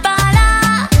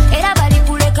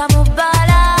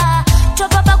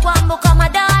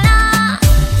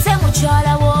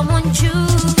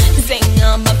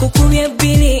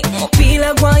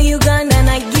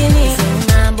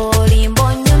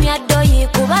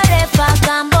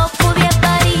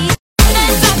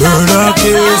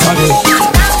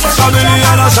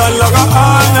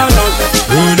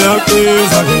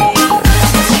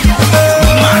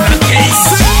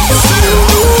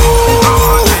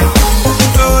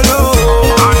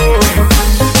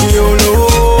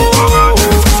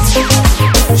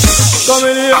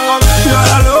yeah.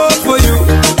 Got a love for you.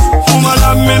 Woman,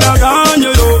 I'm in a gang,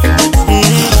 you know.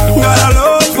 Got a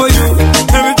love for you.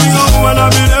 Everything I want, I'll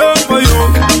be there for you.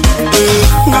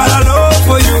 Got a love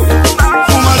for you.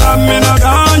 Woman, I'm in a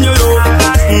gang, you know.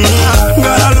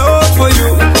 Got a love for you.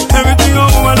 Everything I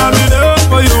want, I'll be there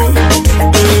for you.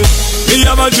 Me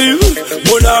have a dream.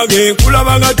 Monage, kula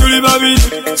banga tuli babili.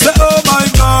 Say oh my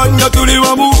God, ya tuli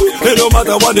wamu. It no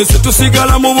matter what they say to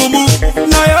sigala mumu.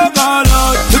 Now you're gonna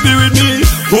to be with me.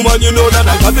 Woman, you know that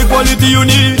I got the quality you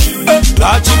need.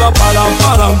 Lachiva palam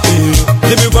palam pe.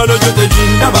 If you gonna do the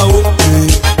jinda bao.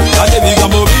 Kade biga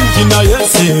mo binti na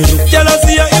yese.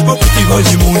 Jealousy ya hypocrite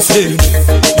goji munse.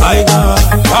 My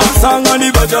God, sanga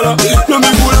ni bachala. No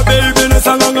me kula baby ne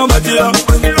sanga ngamatila.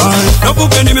 No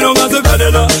puke ni milonga se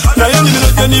kadena. Na yani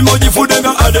milonga ni moji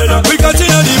fudenga adena. We got in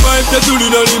the vibe that you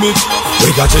in the limit. We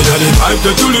got in the vibe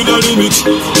that you in the limit.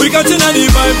 We got in the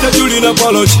vibe that you in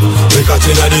apology. We got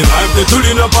in the vibe that you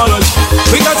in apology.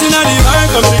 We got in the vibe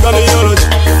coming yology.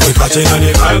 We got in the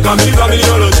vibe coming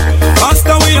yology.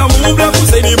 Faster we are move like we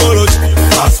say the bology.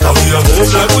 Faster we are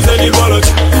move like we say the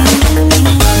bology.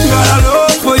 Got a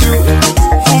love for you.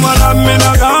 Woman, I'm in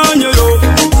a gang, you know.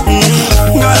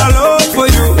 Got a love for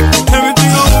you.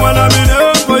 Everything I want, I'm in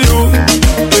there for you.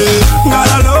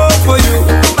 Got a love for you.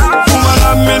 Woman,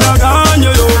 I'm in a gang,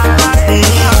 you know.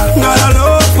 Got a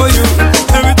love for you.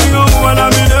 Everything I want,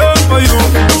 I'm in there for you.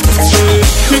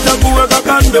 Nitakuweka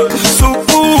kando.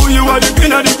 Supu, you are the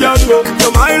queen of the jungle.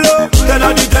 You're my love, ten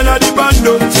of the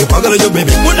bando. Say, pagala yo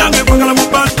baby, munange pagala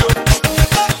mubando.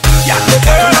 Ya te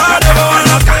quiero nada, never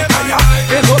wanna kankaya.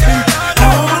 Ego pinta,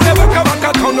 never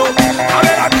kabaka tono.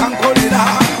 Kabela kankolera,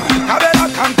 kabela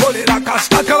kankolera.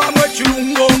 Kastaka wa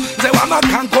mwechungo, zewama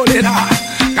kankolera.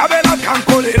 Kabela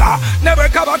kankolera, never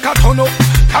kabaka tono.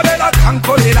 Kabela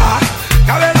kankolera,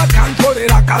 kabela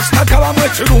kankolera. Kastaka wa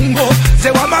mwechungo,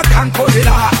 zewama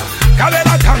kankolera.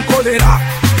 Kabela kankolera.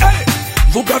 Hey,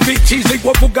 vuga vitizi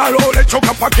kwa vuga role.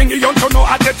 Choka pakingi yontono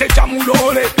atete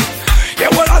jamulole.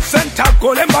 Yewola senta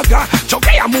kole mbaga.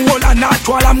 Choke ya muola na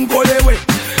twala mgolewe.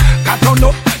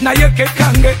 Katono na yeke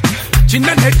kange.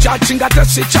 Chinene cha chingate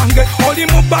si change. Oli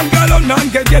mubangalo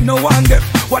nange dieno wange.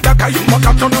 Wadaka yumba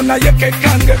katono na yeke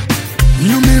kange.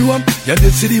 Nyumiruam ya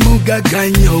desiri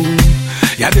mugaganyo.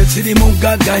 Ya desiri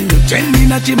mugaganyo. Chendi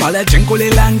na chimale chinkole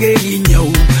lange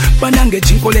linyo. Banange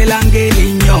chinkole lange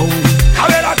linyo.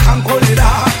 Kabela kankolera.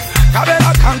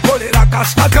 Kabela kankolera.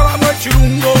 Kastaka wa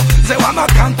mwechirungo. Zewama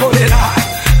kankolera.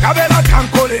 Kabela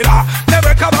kankolera.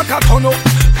 Never kabaka tono.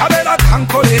 Kabela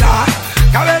kankolera.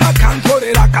 Kabela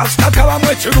kankolera. Kastaka wa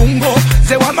mwechirungo.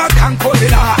 Zewama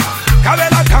kankolera.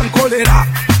 Kabela kankolera.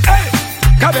 Hey!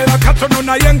 Kabela katono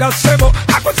na yenga sebo.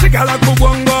 Akusigala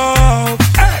kubongo.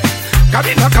 Hey!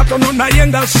 Kabila katono na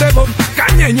yenga sebo.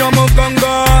 Kanyenyo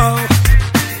mugongo.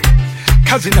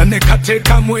 Kazina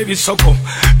nekateka mwebisoko.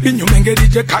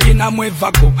 Binyumengerije kaina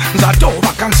mwevako. Nzato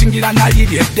bakansingira na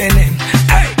liri edene.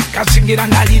 Hey! Kasingira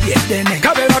na liri edene.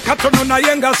 Kabela katono na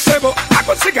yenga sebo.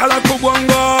 Akusigala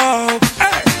kubongo.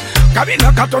 Hey!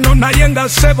 Kabila katono na yenga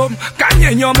sebo.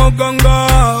 Kanyenyo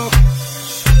mugongo.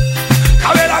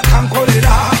 Kabela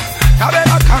kankolera.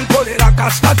 Kabela kankolera.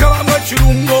 Kastaka wa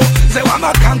mwechirungo.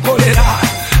 Zewama kankolera.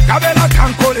 Kabela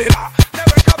kankolera.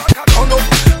 Never kabaka tono.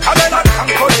 Kabela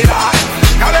kankolera.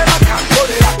 Kabela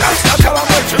kankolera. Kastaka wa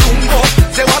mwechirungo.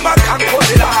 Zewama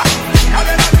kankolera.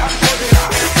 Kabela kankolera.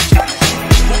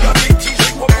 Muga biti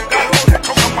zikwo mugarole.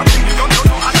 Choka pakingi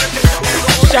yontono atete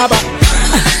jamulole. Shaba.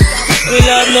 We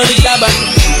love no the Shaba.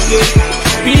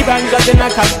 P-Bang got the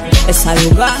knock-up. Esa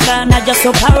Uganda na just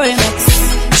so remix.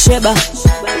 Sheba.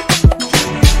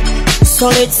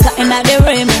 Solid satin at the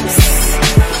remix.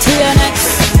 TNX.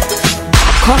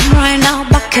 Come right now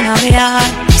back in our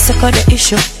yard. Sick of the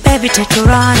issue, baby take a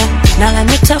run. Now let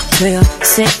me talk to you,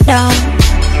 sit down.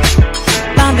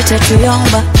 Bambi take to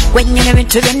yomba. When you never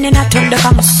to get in a turn the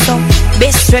come so.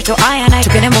 Be straight to I and I to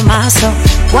get him a muscle.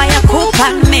 Why you cook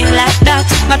on me like that?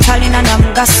 My trolling and I'm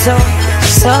gasso.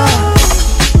 So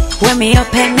when me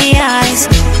open me eyes,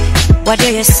 what do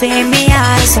you see in me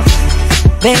eyes?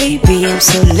 Baby, I'm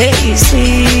so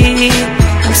lazy.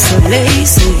 I'm so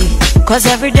lazy. Cause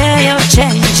every day you're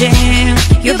changing.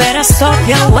 You better stop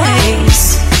your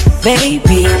ways.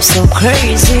 Baby, I'm so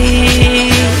crazy.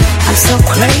 I'm so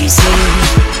crazy.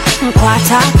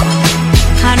 Nkwatako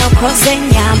hano koze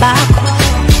nyambako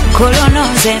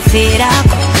kolonoze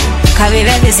mfirako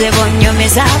kabibelize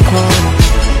bonyomezako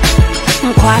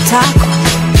nkwatako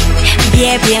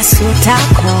byebye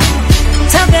sutako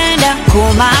togenda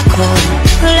kumako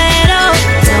lero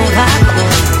tuvako.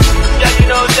 Yeah, you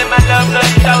know, say my love, no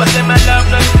shower, say my love,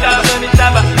 no shower, no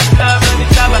shower, love, no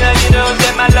shower. Yeah, you know,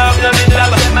 say my love, no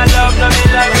shower, say my love, no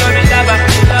shower.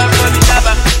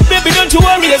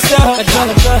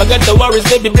 got the worries,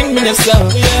 baby, bring me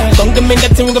yourself. Come give me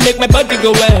that thing, gonna make my body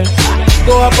go well.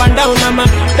 Go up and down, I'ma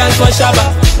dance for Shabba.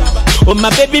 Oh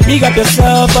my baby, big up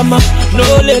yourself, I'ma no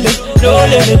limit, no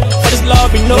limit. For this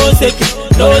love, no second,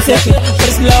 no second. For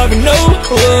this love, no.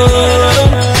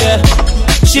 Yeah.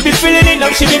 She be feeling it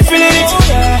now, she be feeling it.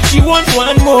 She wants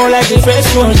one more like the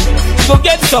first one. Go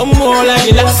get some more like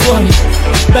the last one.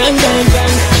 Bang, bang,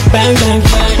 bang, bang, bang,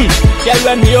 bang. Girl,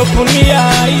 when me open me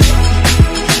eyes,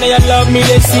 now you love me,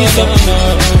 they see so.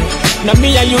 Now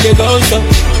me and you, they go so.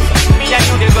 Me and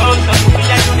you, they go so. Me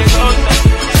and you, they go so.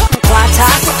 Wata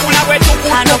tukula wetu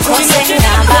kuse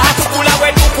nyamba tukula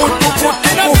wetu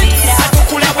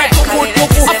tukula wetu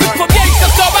Apikobia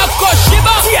ikasoba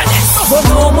koshiba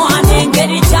Bono mwane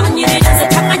ngeri chanyi neze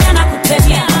tanganya na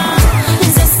kutemia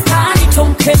Nze skani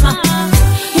tonkema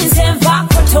Nze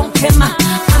mvako tonkema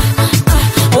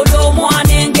Odo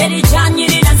mwane ngeri chanyi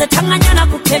neze tanganya na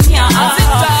kutemia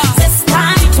Nze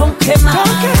skani tonkema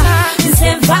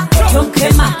Nze mvako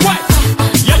tonkema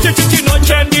Yachitino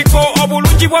chendiko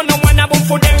obulungi bono mwana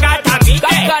bumfudenga tamide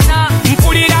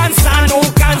Mpulira nsano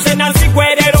kanze na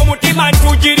zigwerero mutima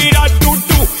ntujirira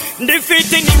dudu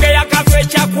Ndifiti ninge ya kafe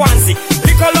cha kwanzi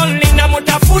Likoloni na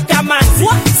mutafuta manzi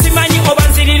Simanyi oba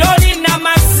nziriroli na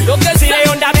masi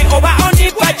Zireyo ndabe oba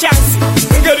onipa chansi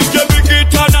Ngeri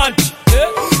jebigita nanti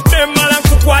Nemala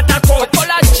kukwata kote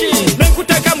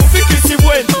Nekuteka mufikisi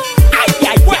bwenu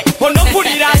Ono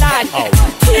mpulira lani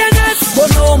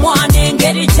Bono mwane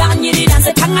ngeri chanyirira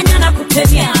nze tanganya na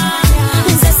kutemia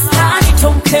Nze skani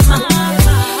tonkema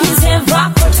Nze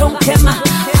mvako tonkema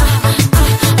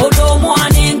Odo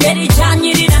mwane ngeri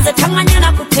chanyirira nze tanganya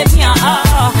na kutemia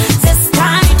Nze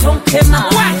skani tonkema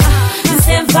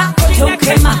Nze mvako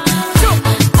tonkema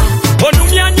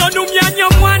Onumyanyo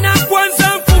mwana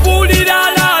kwanza mfubulira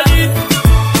lali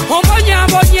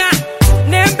Ombonyabonya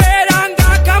nembera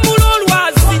nga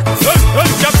kamulolwazi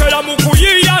Jakela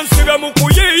mukuyiya nsibe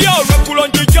mukuyiya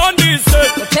olwekulonji jondise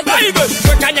Baby,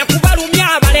 kwekanya kubalumya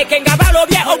baleke nga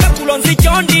balobye olwekulonji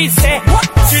jondise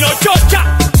Kino chocha,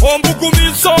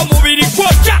 ombugumiso omubiri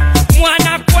kwocha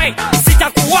Mwana kwe,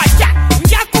 sitakuwacha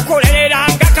Njakukolerera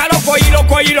nga kalokoyi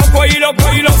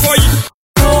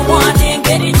Mwane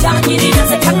ngeri chanyirira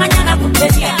nze tanganya na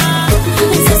kutemia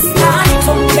Nze skani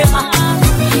tonkema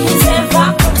Nze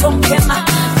mvako tonkema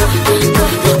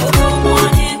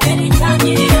Mwane ngeri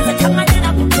chanyirira nze tanganya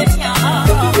na kutemia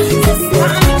Nze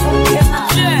skani tonkema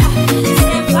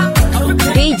Nze mvako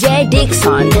tonkema DJ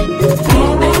Dixon.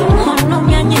 Ono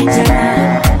myanyeja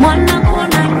Mwana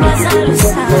kona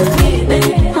nwazalusa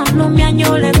Ono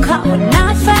myanyoleka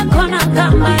Nafe kona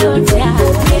gamba yote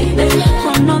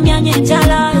Ono myanyeja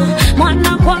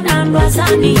Mwana kona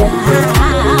nwazania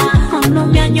Ono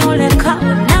myanyoleka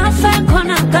Nafe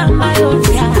kona gamba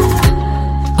yote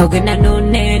Ogenda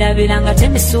nonera bilanga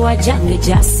temisuwa jange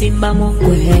jasimba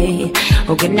mugwe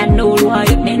Ogenda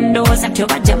nolwayo nendoza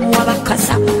tyobaja muwa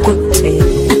bakasa kukutte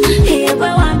Ewe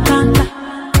wampanga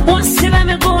Wasiba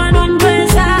miguwa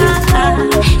nondweza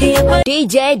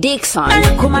DJ Dixon.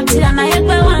 Kumatira na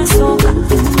ewe wansoka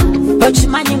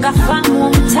Ochimanyi nga famu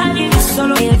omutali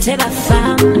bisolo yeteba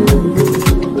famu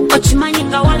Ochimanyi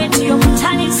nga waleti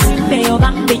yomutali simbe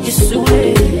yobambi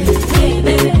jisule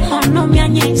Ono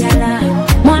myanyenjala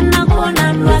Mwana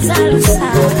kona nwazalusa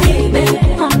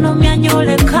Ono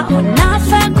myanyoleka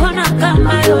Onafe kona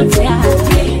gamba yotea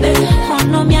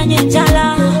Ono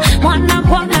myanyenjala Mwana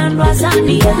kona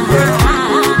nwazania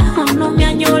Ono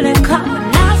myanyoleka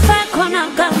Onafe kona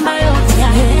gamba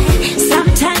yotea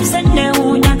Sometimes I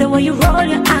know the way you roll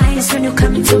your eyes when you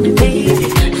come to me, baby.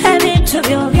 Heading to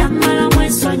your yamala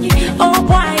when sonny. Oh,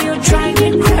 why you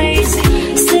driving crazy?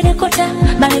 Sirikota,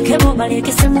 balekebo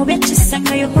balekise mubechi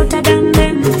sanga yokota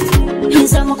dambe.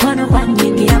 Hiza mkono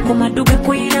wanyingi yako maduge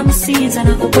kuina msiza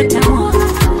na kukweta mwa.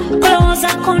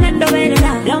 Kloza kone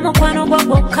ndoberela, lomo kwano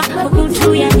waboka,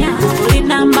 kukutu ya nya.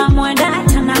 Ulinamba mwenda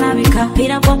tanalabika,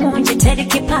 pira kwa munji teri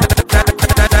kipa.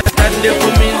 Tande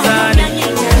kumizani,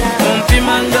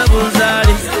 umpimanga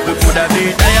buzari. Bekuda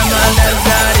bita ya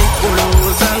mandazari,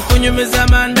 kuluza nkunyumiza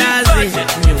mandazi.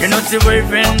 You're not your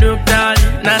boyfriend,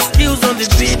 Dukali. Now skills on the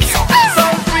beat, so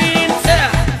free,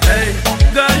 yeah. Hey,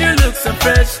 girl, you look so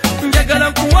fresh.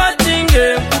 Njagala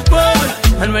kuwatinge, kukowe.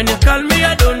 And when you call me,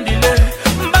 I don't delay.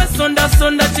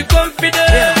 Sonda, she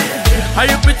confident. Are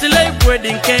you pretty like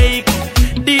wedding cake?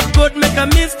 Did God make a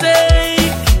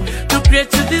mistake to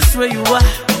create you this way you are?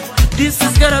 This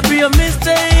is gotta be a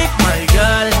mistake, my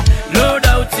girl. No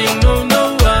doubting,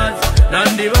 no words.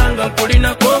 Nandibanga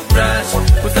kulina ko crash.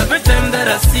 Cause every time that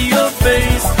I see your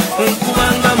face,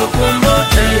 unkubanga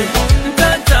mukumbote.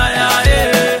 Ntantaya,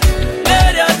 yeah.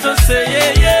 Let us say,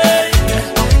 yeah.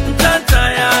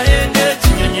 Ntantaya, yeah.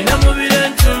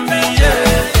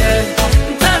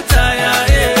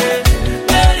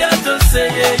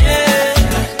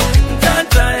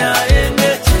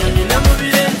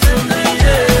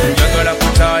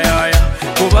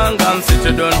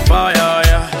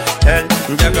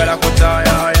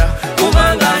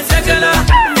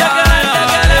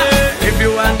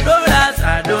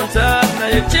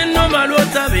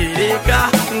 tabirika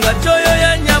nga choyo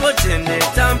ya nyabo tene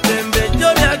tampembe jo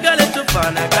byagale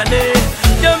tufanagane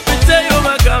jompiteyo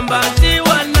bagamba nti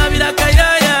wanabira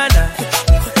kayayana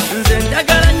nze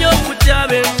ndagala nnyo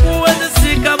okutyabe nkuwe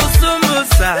zisika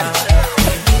busumbusa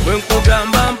bwe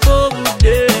nkugamba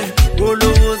mpobudde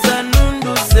olowooza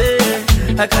nunduze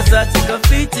akasati ka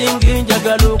fitting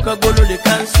njagala okagolole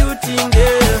kan shooting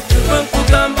bwe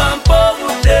nkugamba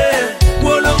mpobudde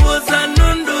olowooza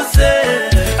nunduze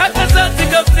akasati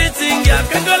ka fitting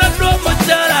akagala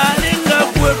n'omukyala alinga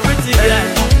gwe pretty guy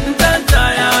ntanta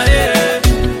yaye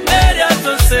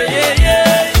neryatonse yeye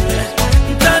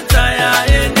ntanta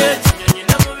yaye ngekinyonyi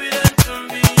namubire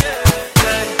entumbi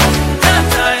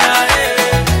ntanta yaye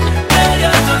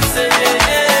neryatonse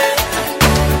yeye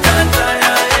ntanta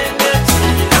yaye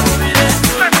ngekinyonyi namubire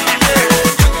entumbi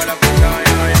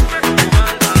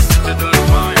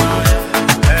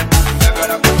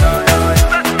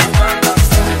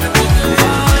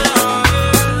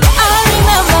I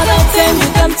remember that time you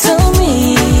come to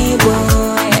me,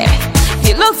 boy.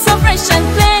 You look so fresh and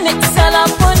clean, it's all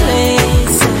up on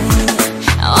lace.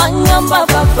 On your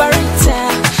baba barita,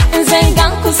 and say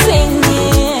ganku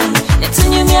singing. It's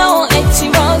in your meow, it's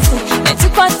your rose, it's a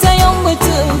quarter young with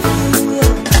you.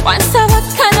 Once I was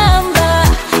canamba,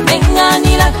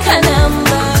 Bengani la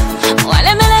canamba.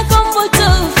 Wale mele kombo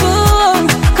tofu,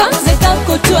 konze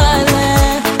kakutwala.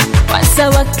 Once I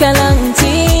was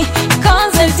kalanti,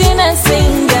 konze dina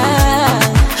singa.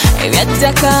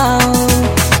 Ebyattakao,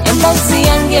 empozi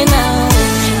yange now.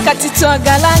 Kati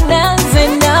twagala nze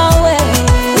nawe.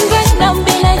 Ngwenda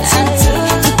mbina kintu,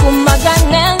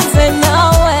 tukumagana nze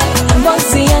nawe.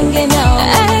 Empozi yange now.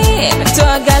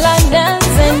 Twagala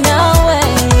nze nawe.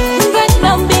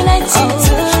 Ngwenda mbina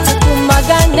kintu,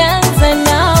 tukumagana nze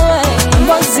nawe.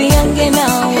 Empozi yange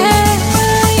nawe.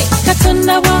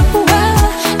 Katonda wakuwa,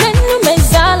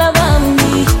 nenumezala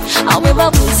bambi. Awe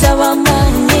babuza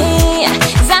bamanyi,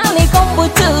 zali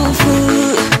kombutufu.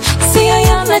 Siyo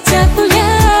yana chakulya,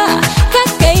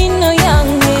 kakaino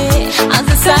yange.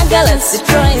 Azasagala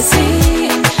surprise,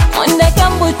 mwenda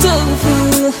kambutufu.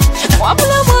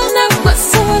 Wabula mwana kwa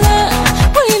sola,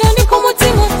 wila ni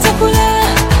kumutima takula.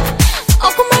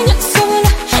 Okumanya sola,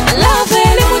 love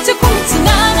eli muche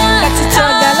kumtinana. Kati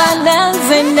twagala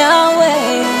nze nawe,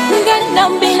 ngana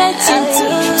mbina chintu,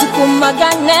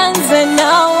 tukumagana nze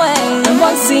nawe.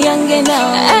 Mbozi yange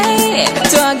nawe,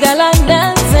 twagala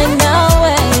nze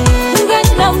nawe.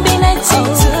 Ngana mbina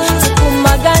chintu,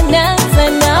 tukumagana nze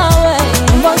nawe.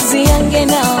 Mbozi yange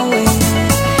nawe.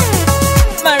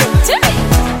 Marite.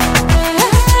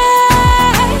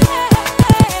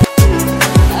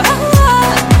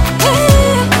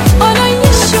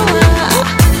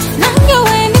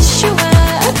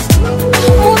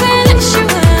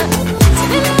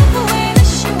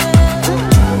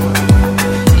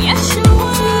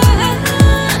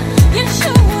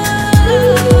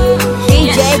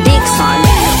 DJ Dixon.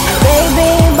 Baby,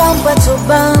 bumper to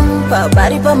bumper,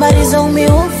 body for body's on me,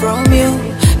 home from you.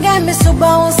 Got me so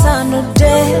bounce on the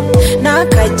day,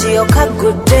 Nakaji or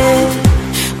Kagude.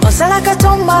 Masala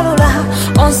Katombalula,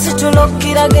 on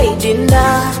Situlokira Gajinda.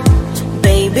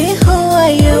 Baby, who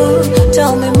are you?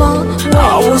 Tell me more.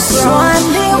 I was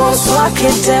Swandi, was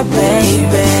walking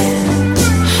baby.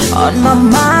 On my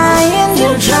mind,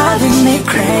 you're driving me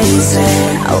crazy.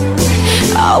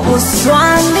 I was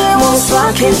Swandi, was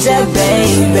walking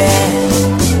baby.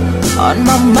 On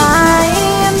my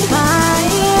mind,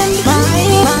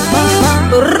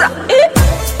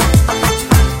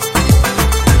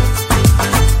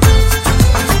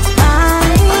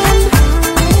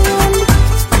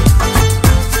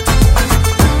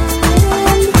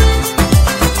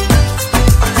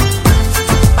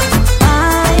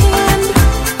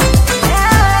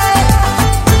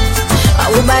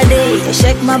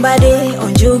 shake my body,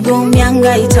 on you go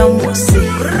myanga itamusi.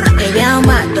 Baby, I'm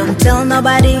mad, don't tell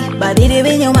nobody. Body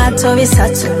living your matter is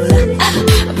satula.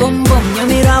 Boom boom, you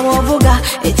mira wovuga.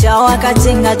 Echa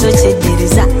wakatinga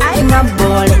tochidiriza. I'm a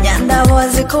ball, nyanda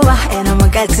wazi kuba. And I'm a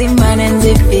katima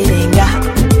nenzi feelinga.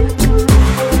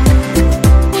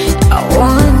 I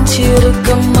want you to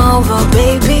come over,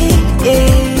 baby.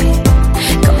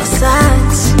 Come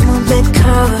aside, my bed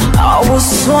cover. I was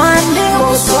Swandi,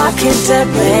 was walking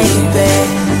baby.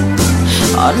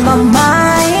 On my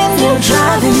mind, you're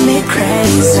driving me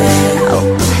crazy.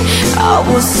 I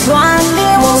was Swandi,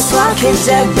 was walking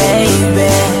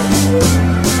baby.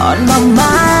 On my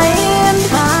mind,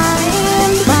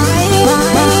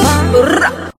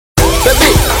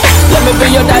 Baby, let me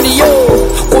be your daddy, yo.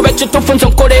 Kubecho tufunzo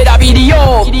nkorera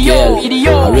video. Girl,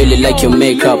 I really like your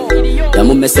makeup.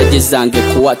 Damu messages zange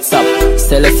ku WhatsApp.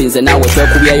 Selfies nawe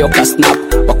twekubya yo ka snap.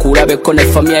 kulabeko ne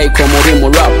family ko muri mu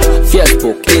rap.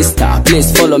 Facebook, Insta,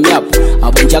 please follow me up.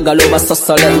 Abunjagala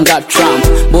basasale nga Trump.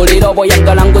 Buliro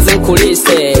boyagala nguze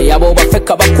nkulise. Yabo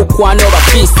bafeka bakukwano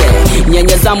bafise.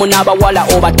 Nyenyezamu n'abawala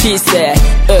obatise.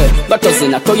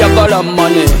 Batozina toyagala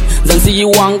money. Zanzi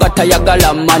yiwanga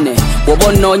tayagala money.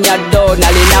 Wobononya do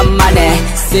nalina money.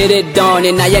 Sit it down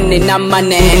and I nina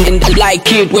money. And I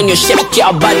like it when you shake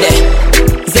your body.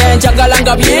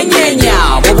 Zenjagalanga byenyenya.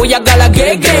 Wobuyagala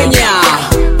gegenya.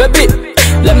 Baby,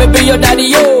 let me be your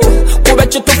daddy yo. Kube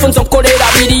chitufunzo nkolera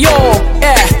video.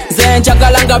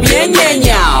 Zenjagalanga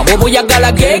byenyenya.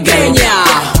 Wobuyagala gegenya.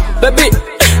 Baby,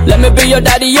 let me be your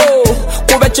daddy yo.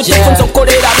 Kube chitufunzo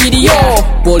nkolera video.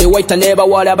 Buli waita neba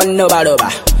wala bano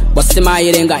baloba.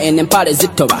 Bosimayirenga enempale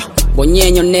zitoba.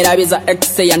 Bonyenyo nerabiza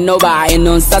exe ya nova.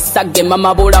 Eno nsasage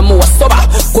mama bulamu wasoba.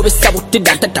 Kubisa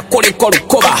butida tata koliko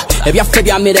lukoba. Ebyaffe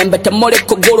bya mirembe temole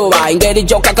kuguluba. Ingeri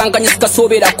joka kankanyisika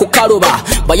subira kukaluba.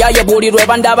 Bayaye bulirwe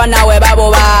bandaba nawe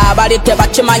baboba. Balite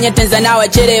bakimanye tenze nawe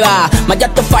chiriba.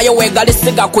 Majato fayo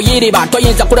wegalisiga kuyiriba.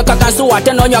 Toyinza kuleka kansu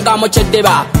ate nonywaga mu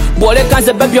chediba. Bwole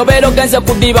kanze baby obero genze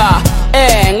kudiba.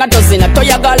 Ngato zina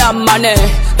toyagala mane.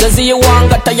 Zazi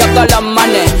yiwanga tayagala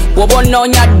mane.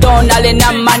 Wobononya donale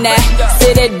na mane.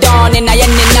 Sit it down and I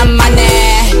nina mane.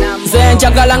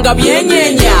 Zenjagalanga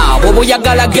byenyenya.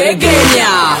 Wobuyagala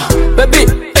gegenya. Baby,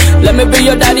 let me be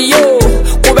your daddy yo.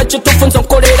 Kube chitufunzo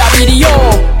nkolera video.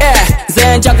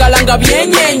 Zenjagalanga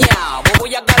byenyenya.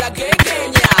 Wobuyagala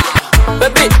gegenya.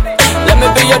 Baby, let me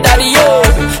be your daddy yo.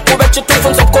 Kube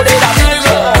chitufunzo nkolera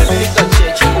video.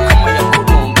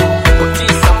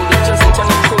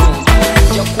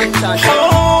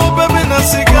 Oh, baby,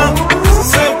 nasiga.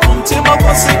 Say, kumtima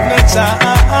kwa signature.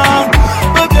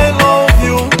 Baby, I love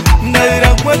you.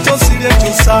 Naira kweto sile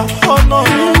tusa. Oh, no,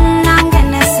 no.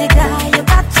 Nangenesiga, you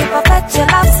got to perfect your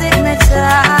love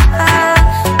signature.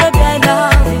 Baby, I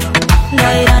love you.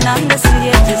 Naira nanga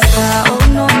sile tusa. Oh,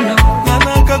 no, no.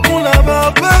 Nanaka kula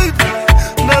ba, baby.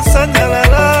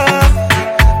 Nasanyalala.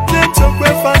 Neto kwe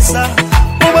fasa.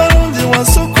 Mubarundi wa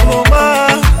sukuroma.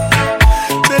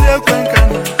 Telia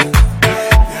kwenkana.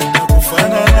 Yanda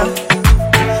kufanana.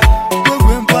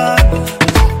 Kwekwe mpana.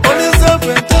 Oliza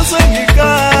penta sengika.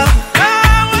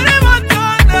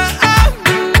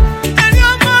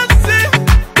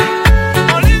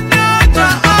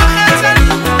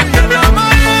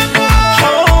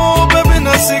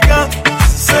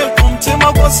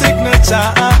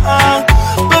 Signature,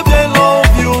 baby, I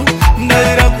love you.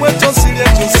 Naira kweto sile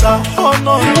tusa. Oh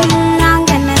no, no.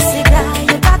 Nangenesiga,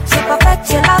 you got to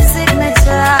perfect your love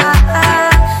signature.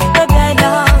 Baby, I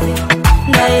love you.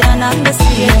 Naira nanga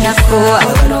sile nakuwa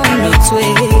nonotwe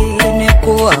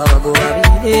nekuwa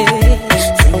wagowabihe.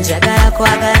 Sinjagala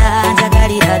kwagala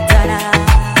njagalira ddala.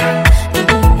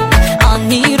 I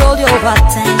need all your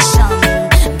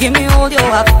attention. Give me all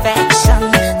your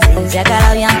affection.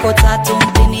 Sinjagala byankota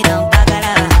tumpimira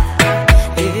mpagala.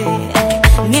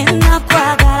 Nina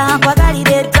kwagala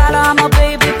nkwagalire ddala my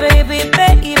baby, baby,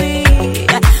 baby.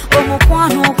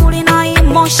 Omukwano kulina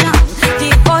emotion,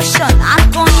 devotion,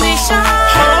 uncondition.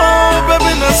 Oh,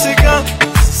 baby, nasiga.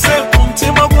 Say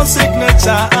kumtima kwa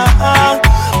signature.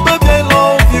 Baby, I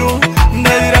love you.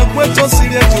 Naira kweto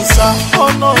sile tusa.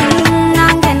 Oh no, no.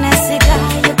 Nangenesiga,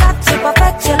 you got to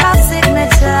perfect your love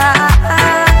signature.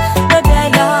 Baby, I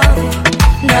love you.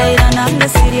 Naira nanga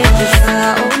sile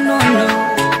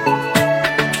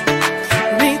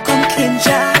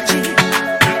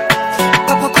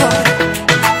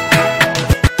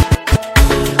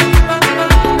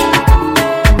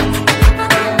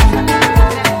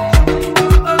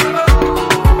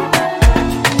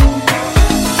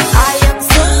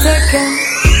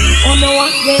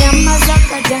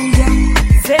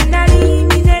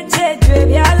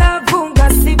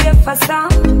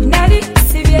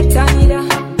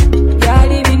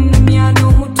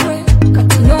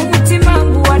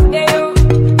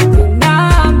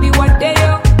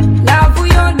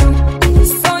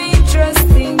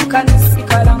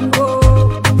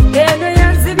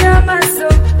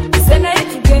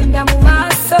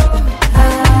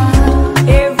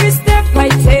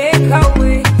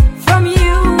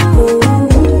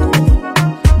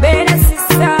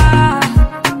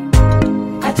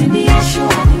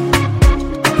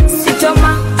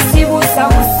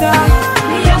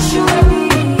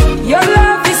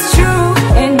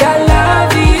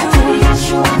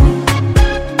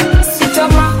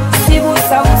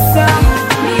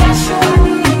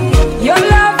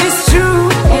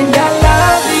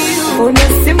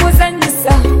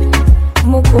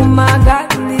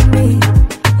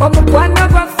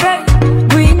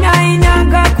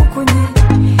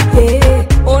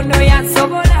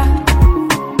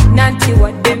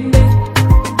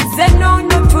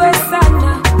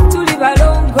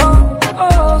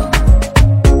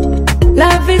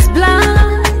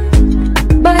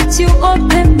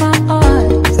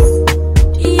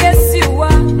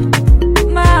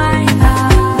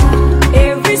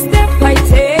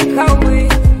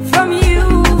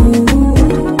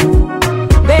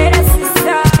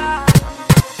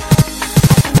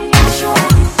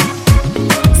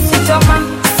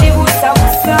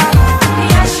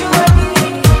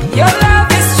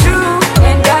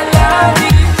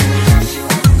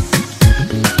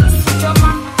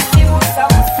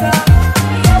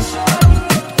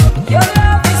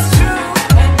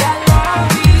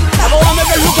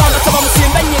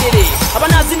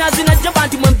nabagamba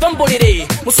nti mwemvembuliri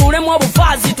musuulemu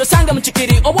obuvazi tosange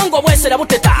mukikiri obwongo bwesera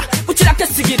buteta bukirako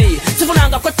esigiri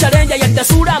sifunangako challenge yadde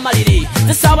suula amaliri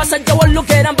zisaabasajja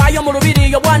wolluka era mbaayo mu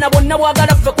lubiri obwana bonna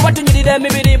bwagala ffe kuba tunyirira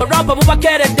emibiri barapa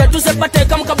bubakeeredde tuze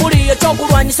bateeka mu kabuli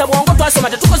ekyokulwanyisa bwongo twasoma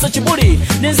tetukoze kibuli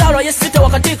ninzaalwa yesite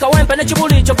wakati kawempe ne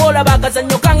kibuli kyobola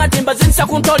bagazannyo kanga nti mbazinisa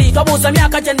ku ntoli twabuuza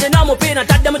myaka gye ndina omupiira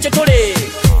ntadde mu kituli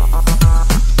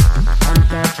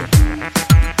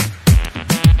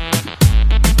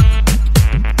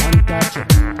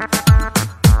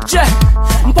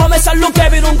mpomesa luka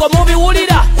ebirungo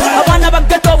mubiwulira abaana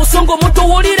bageta obusungu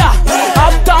mutuwulira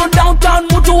uptown downtown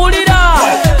mutuwulira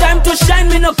time to shine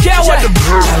me no care what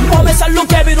mpomesa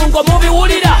luka ebirungo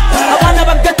mubiwulira abaana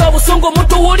bageta obusungu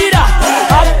mutuwulira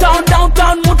uptown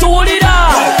downtown mutuwulira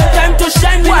time to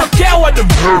shine me no care what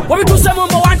wabituse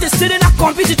mumbo wanti sirina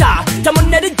competitor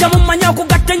tamunerijja mumanya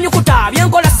okugatta ennyukuta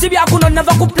byenkola si byakuno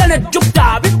nava ku planet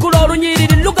Jupiter bikkula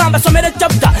olunyiriri lugamba somera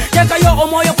chapter tekayo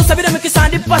omwoyo kusabire mikisa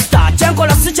ndi pasta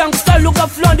kyenkola si kyangu style luka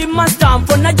flow ndi master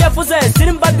mfonna jefuze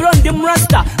siri mbabylon ndi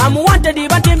mrasta amuwanted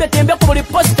batimbetimbe ku buli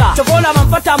posta kyovola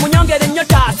bamfata munyongere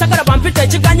ennyota sagala bampita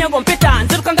ekiganye ngo mpita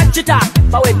nziruka nga kita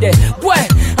bawedde bwe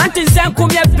anti nze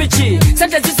nkumye epiki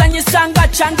sente zizanyisanga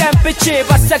kyanga empiki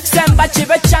baseksemba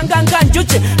kibe kyanga nga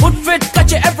njuki woodfit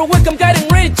kachi every week I'm getting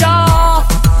richer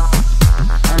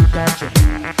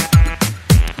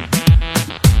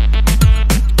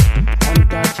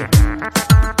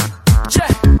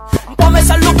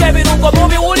mpomesa luka ebirungo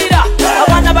mubiwulira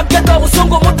abaana bageta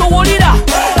obusungu mutuwulira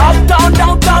uptown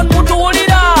downtown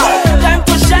mutuwulira time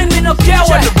to shine me no care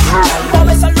what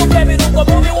mpomesa luka ebirungo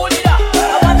mubiwulira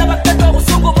abaana bageta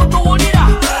obusungu mutuwulira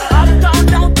uptown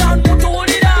downtown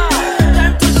mutuwulira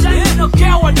time to shine me no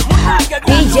care what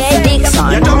DJ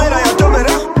Dixon yatomera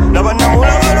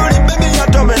nabanamula baloli baby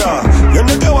yatomera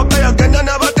yoneke wakaya genda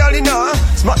nabatalina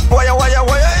smart waya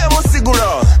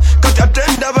yamusigula kati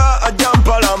atendaba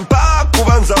ajampalampa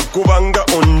kubanza kubanga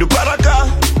onduparaka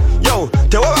yo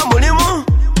tewaba mulimu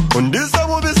ondisa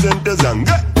bubi sente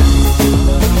zange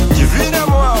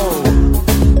kiviremu awo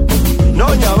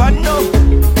nonya banno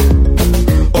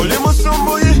oli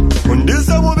musumbuyi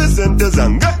ondisa bubi sente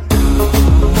zange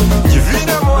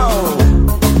kiviremu awo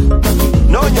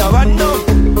nonya banno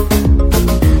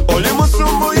oli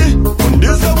musumbuyi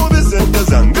ondisa bubi sente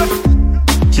zange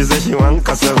she said she want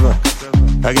cassava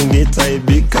I can get a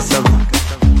big cassava.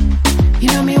 You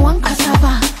know me want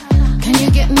cassava. Can you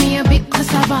get me a big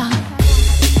cassava?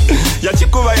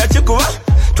 Yachikuba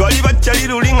twali bachali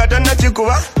lulinga tana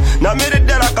chikuba na mere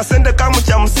dara kasende kamu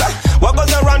chamusa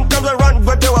wagoza run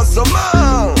but it was so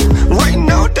man right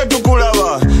now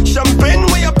tetukulaba champagne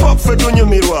we a pop for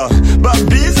tunyumirwa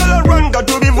babies all run got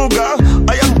to bivuga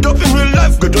I am top in real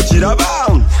life got to chiraba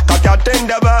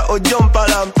kakatenda ba ojompa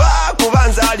lampa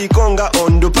kubanza alikonga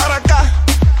ondu paraka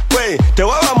we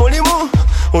tewaba mulimu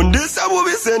ondisa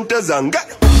bubi sente zange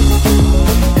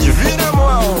kiviremu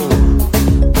awo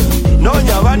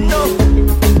nonya banno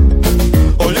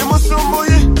oli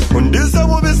musumbuyi ondisa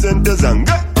bubi sente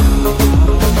zange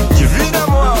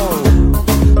kiviremu awo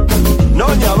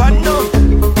nonya banno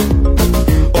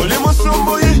oli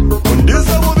musumbuyi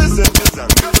ondisa bubi sente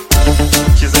zange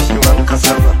kiza shiwan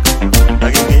cassava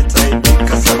agingita ibi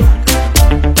cassava.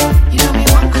 You know me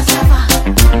want cassava.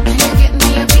 Can you get me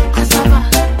a big cassava?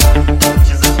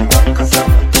 Kiza shiwan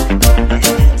cassava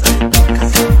agingita ibi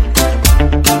cassava.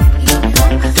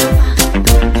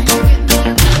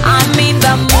 I'm in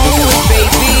the mood,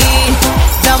 baby.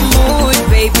 The mood,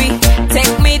 baby.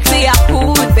 Take me to your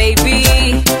hood, baby.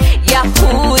 Your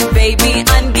hood, baby.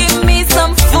 And give me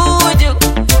some food.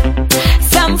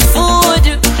 Some food.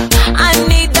 I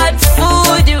need that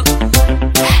food.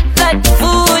 That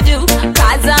food.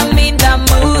 Cause I'm in the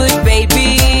mood,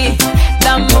 baby.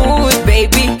 The mood,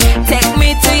 baby. Take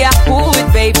me to your hood,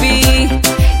 baby.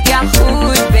 Your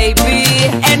hood, baby.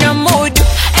 In a mood.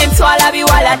 And swallow me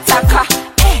while I taka.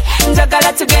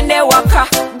 Njagala tugende waka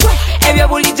ebyo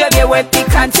bulijjo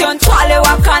byewepika nti ontwale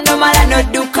waka nomala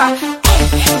nodduka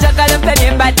njagala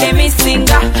mpebye mbadde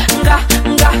misinga nga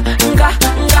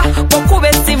bwokuba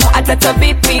essimu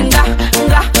atatobipinga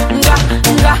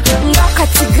nga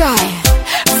kati gaya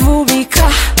vubika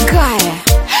gaya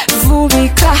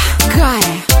vubika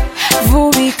gaya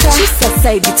vubika kisa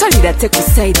saidi tolira te ku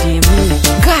saidi emu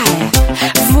gaya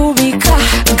vubika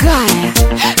gaya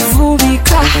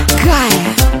vubika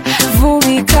gaya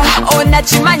vubika ona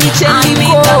chimanyi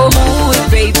cheniko the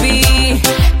mood baby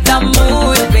the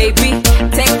mood baby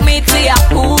take me to your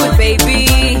hood baby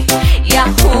your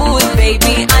hood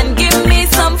baby and give me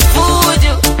some food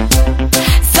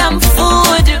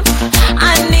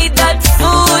I need that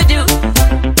food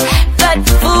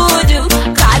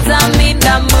cause I'm in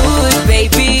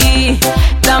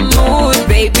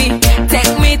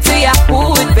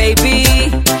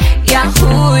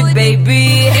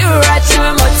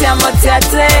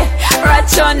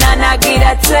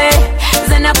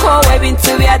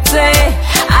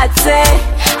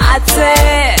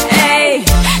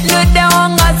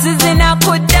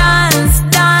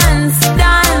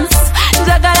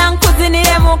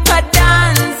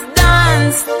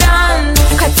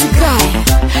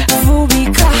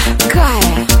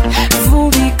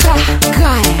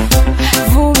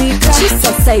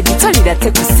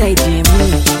inside me.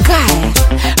 Gaia,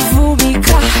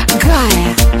 Vubika, Gaia,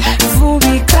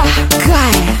 Vubika,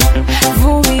 Gaia,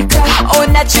 Vubika. Oh,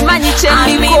 Nachimanyi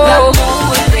Cheniko.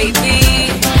 Baby,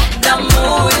 the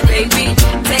mood, baby.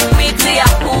 Take me to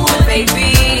your pool, baby.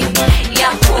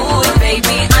 Your pool,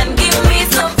 baby. And give me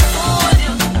some food.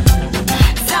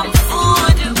 Some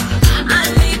food. I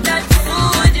need that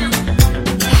food.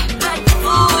 That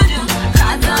food.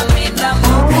 'Cause I'm in the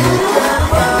mood.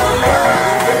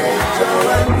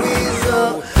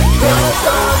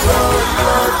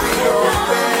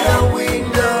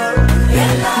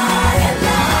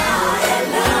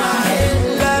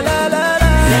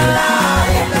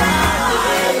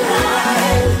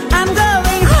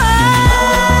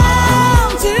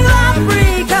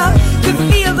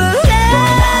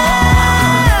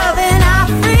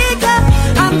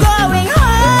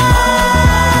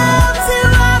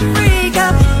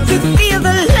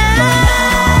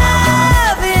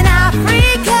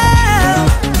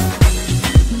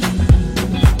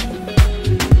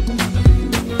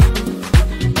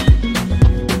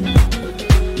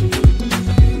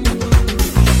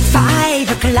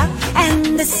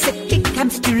 And the city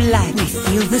comes to life. We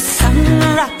feel the sun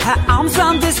wrap her arms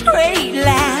around this great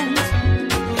land.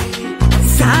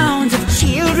 Sounds of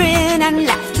children and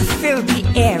laughter fill the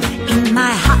air. In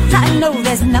my heart I know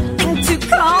there's nothing to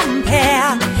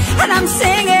compare. And I'm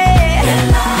singing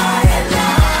Ella, Ella,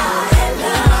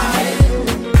 Ella,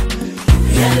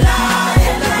 Ella, Ella,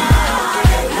 Ella.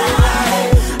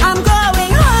 I'm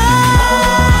going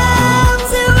home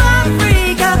to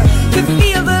Africa to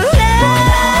feel the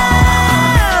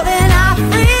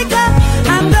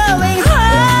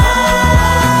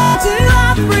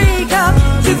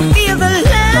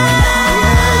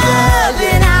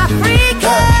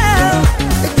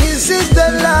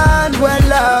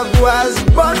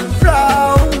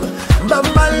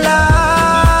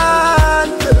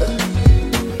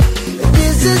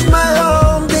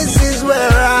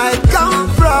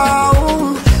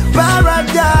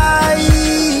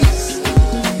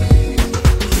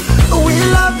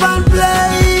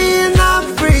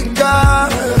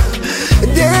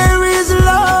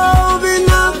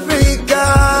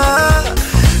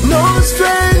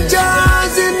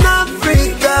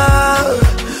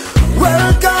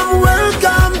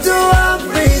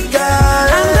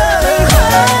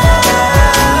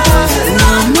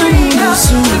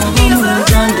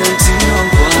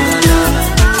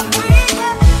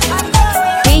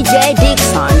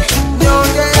Dixon.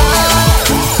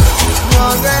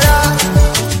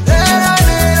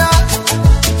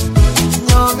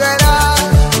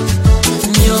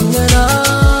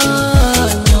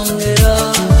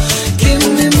 Give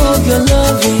me more of your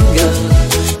loving, girl.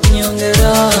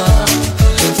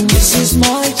 This is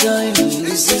my time,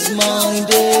 this is my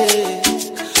day.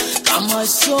 Come, I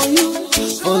saw you,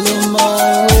 follow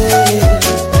my way.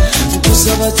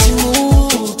 Kusabatimu,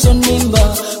 tonimba.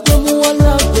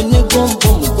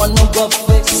 Mwana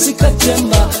gwafe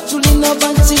sikatemba tulina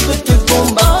banti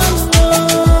betwegomba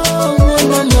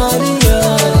mwana Maria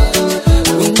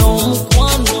uno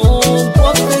mukwano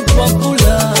gwafe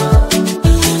gwakula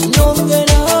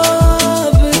nyongera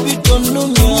baby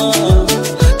tonumya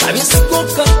kabisiko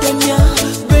katemya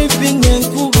baby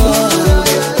ngenkuba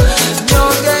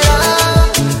nyongera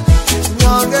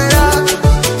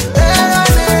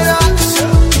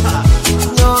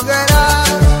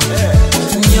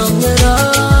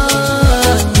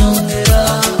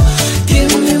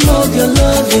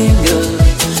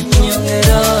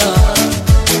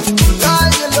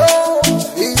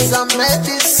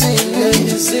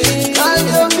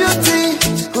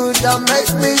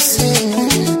make me sing,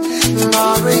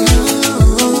 marry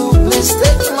you, please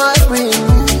take my ring,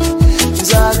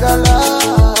 Zagala,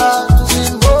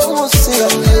 Zimbo,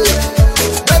 sing,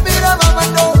 baby, the mama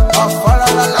know,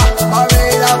 Afarala,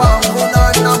 Marina,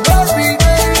 Banguna, baby,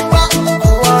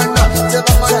 Bakuana,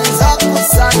 Tebama,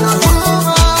 Zakusana,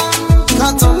 Huma,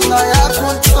 Katunda,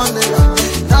 Yakutonera,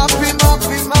 Napima,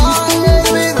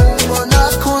 Mona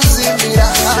Kuzimira.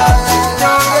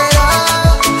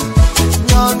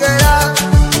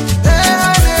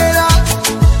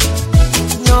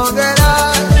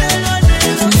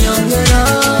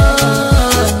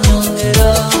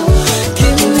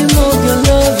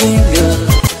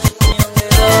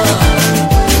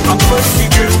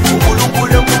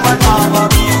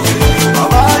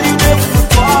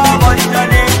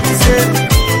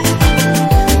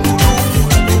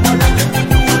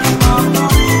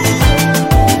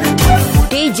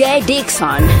 DJ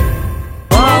Dixon.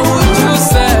 What would you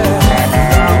say?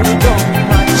 We don't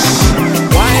match.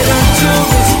 Why don't you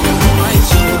respect my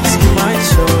choice, my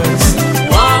choice?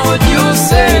 What would you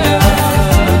say?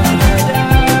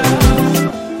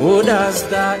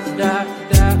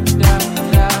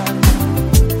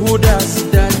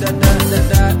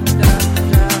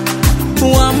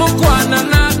 Wamukwana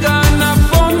nagana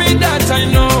for me that I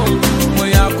know.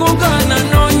 Moya kugana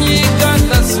no nyika,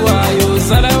 that's why you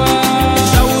zalawa.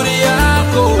 Shauri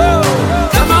yako,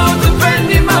 kama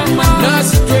utupendi mama,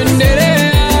 nasi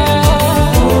tuendelea.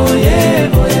 Oh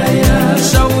yeah, oh yeah, yeah.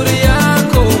 Shauri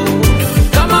yako,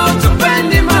 kama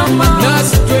utupendi mama,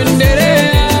 nasi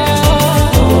tuendelea.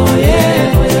 Oh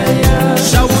yeah, oh yeah, yeah.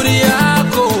 Shauri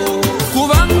yako,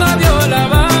 kubanga vyola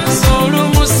basolu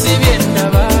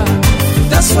musibyendaba.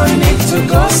 That's why you need to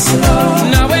go slow.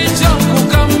 Nawe njo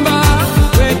kugamba,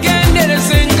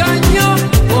 wegendereze nganyo,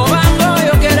 obanga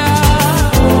oyogera.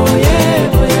 Oh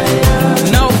yeah, oh yeah,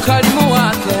 yeah. Na ukarimu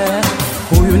wake,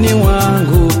 huyu ni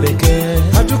wangu pekee.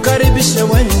 Hatukaribishe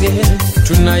wenge,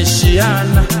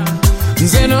 tunaishiana.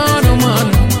 Nze nono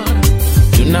mwana,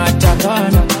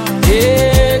 tunatakana.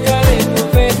 Karibu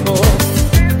pepo.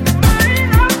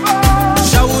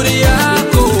 Shauri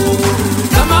yako,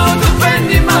 kama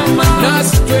utupendi mama,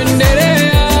 nasi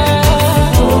tuendelea.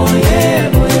 Oh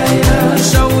yeah, oh yeah,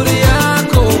 yeah. Shauri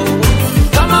yako,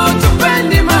 kama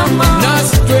utupendi mama,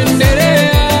 nasi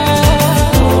tuendelea.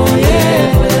 Oh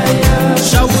yeah, oh yeah, yeah.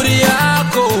 Shauri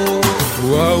yako,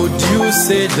 what would you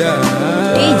say that?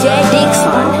 DJ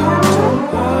Dixon.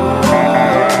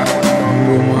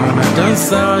 Mwana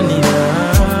Tanzania.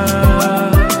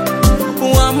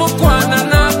 Wamukwana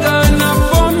nagana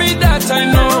for me that I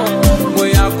know.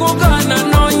 Moya kugana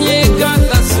no nyika,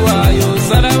 that's why you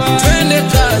zalawa.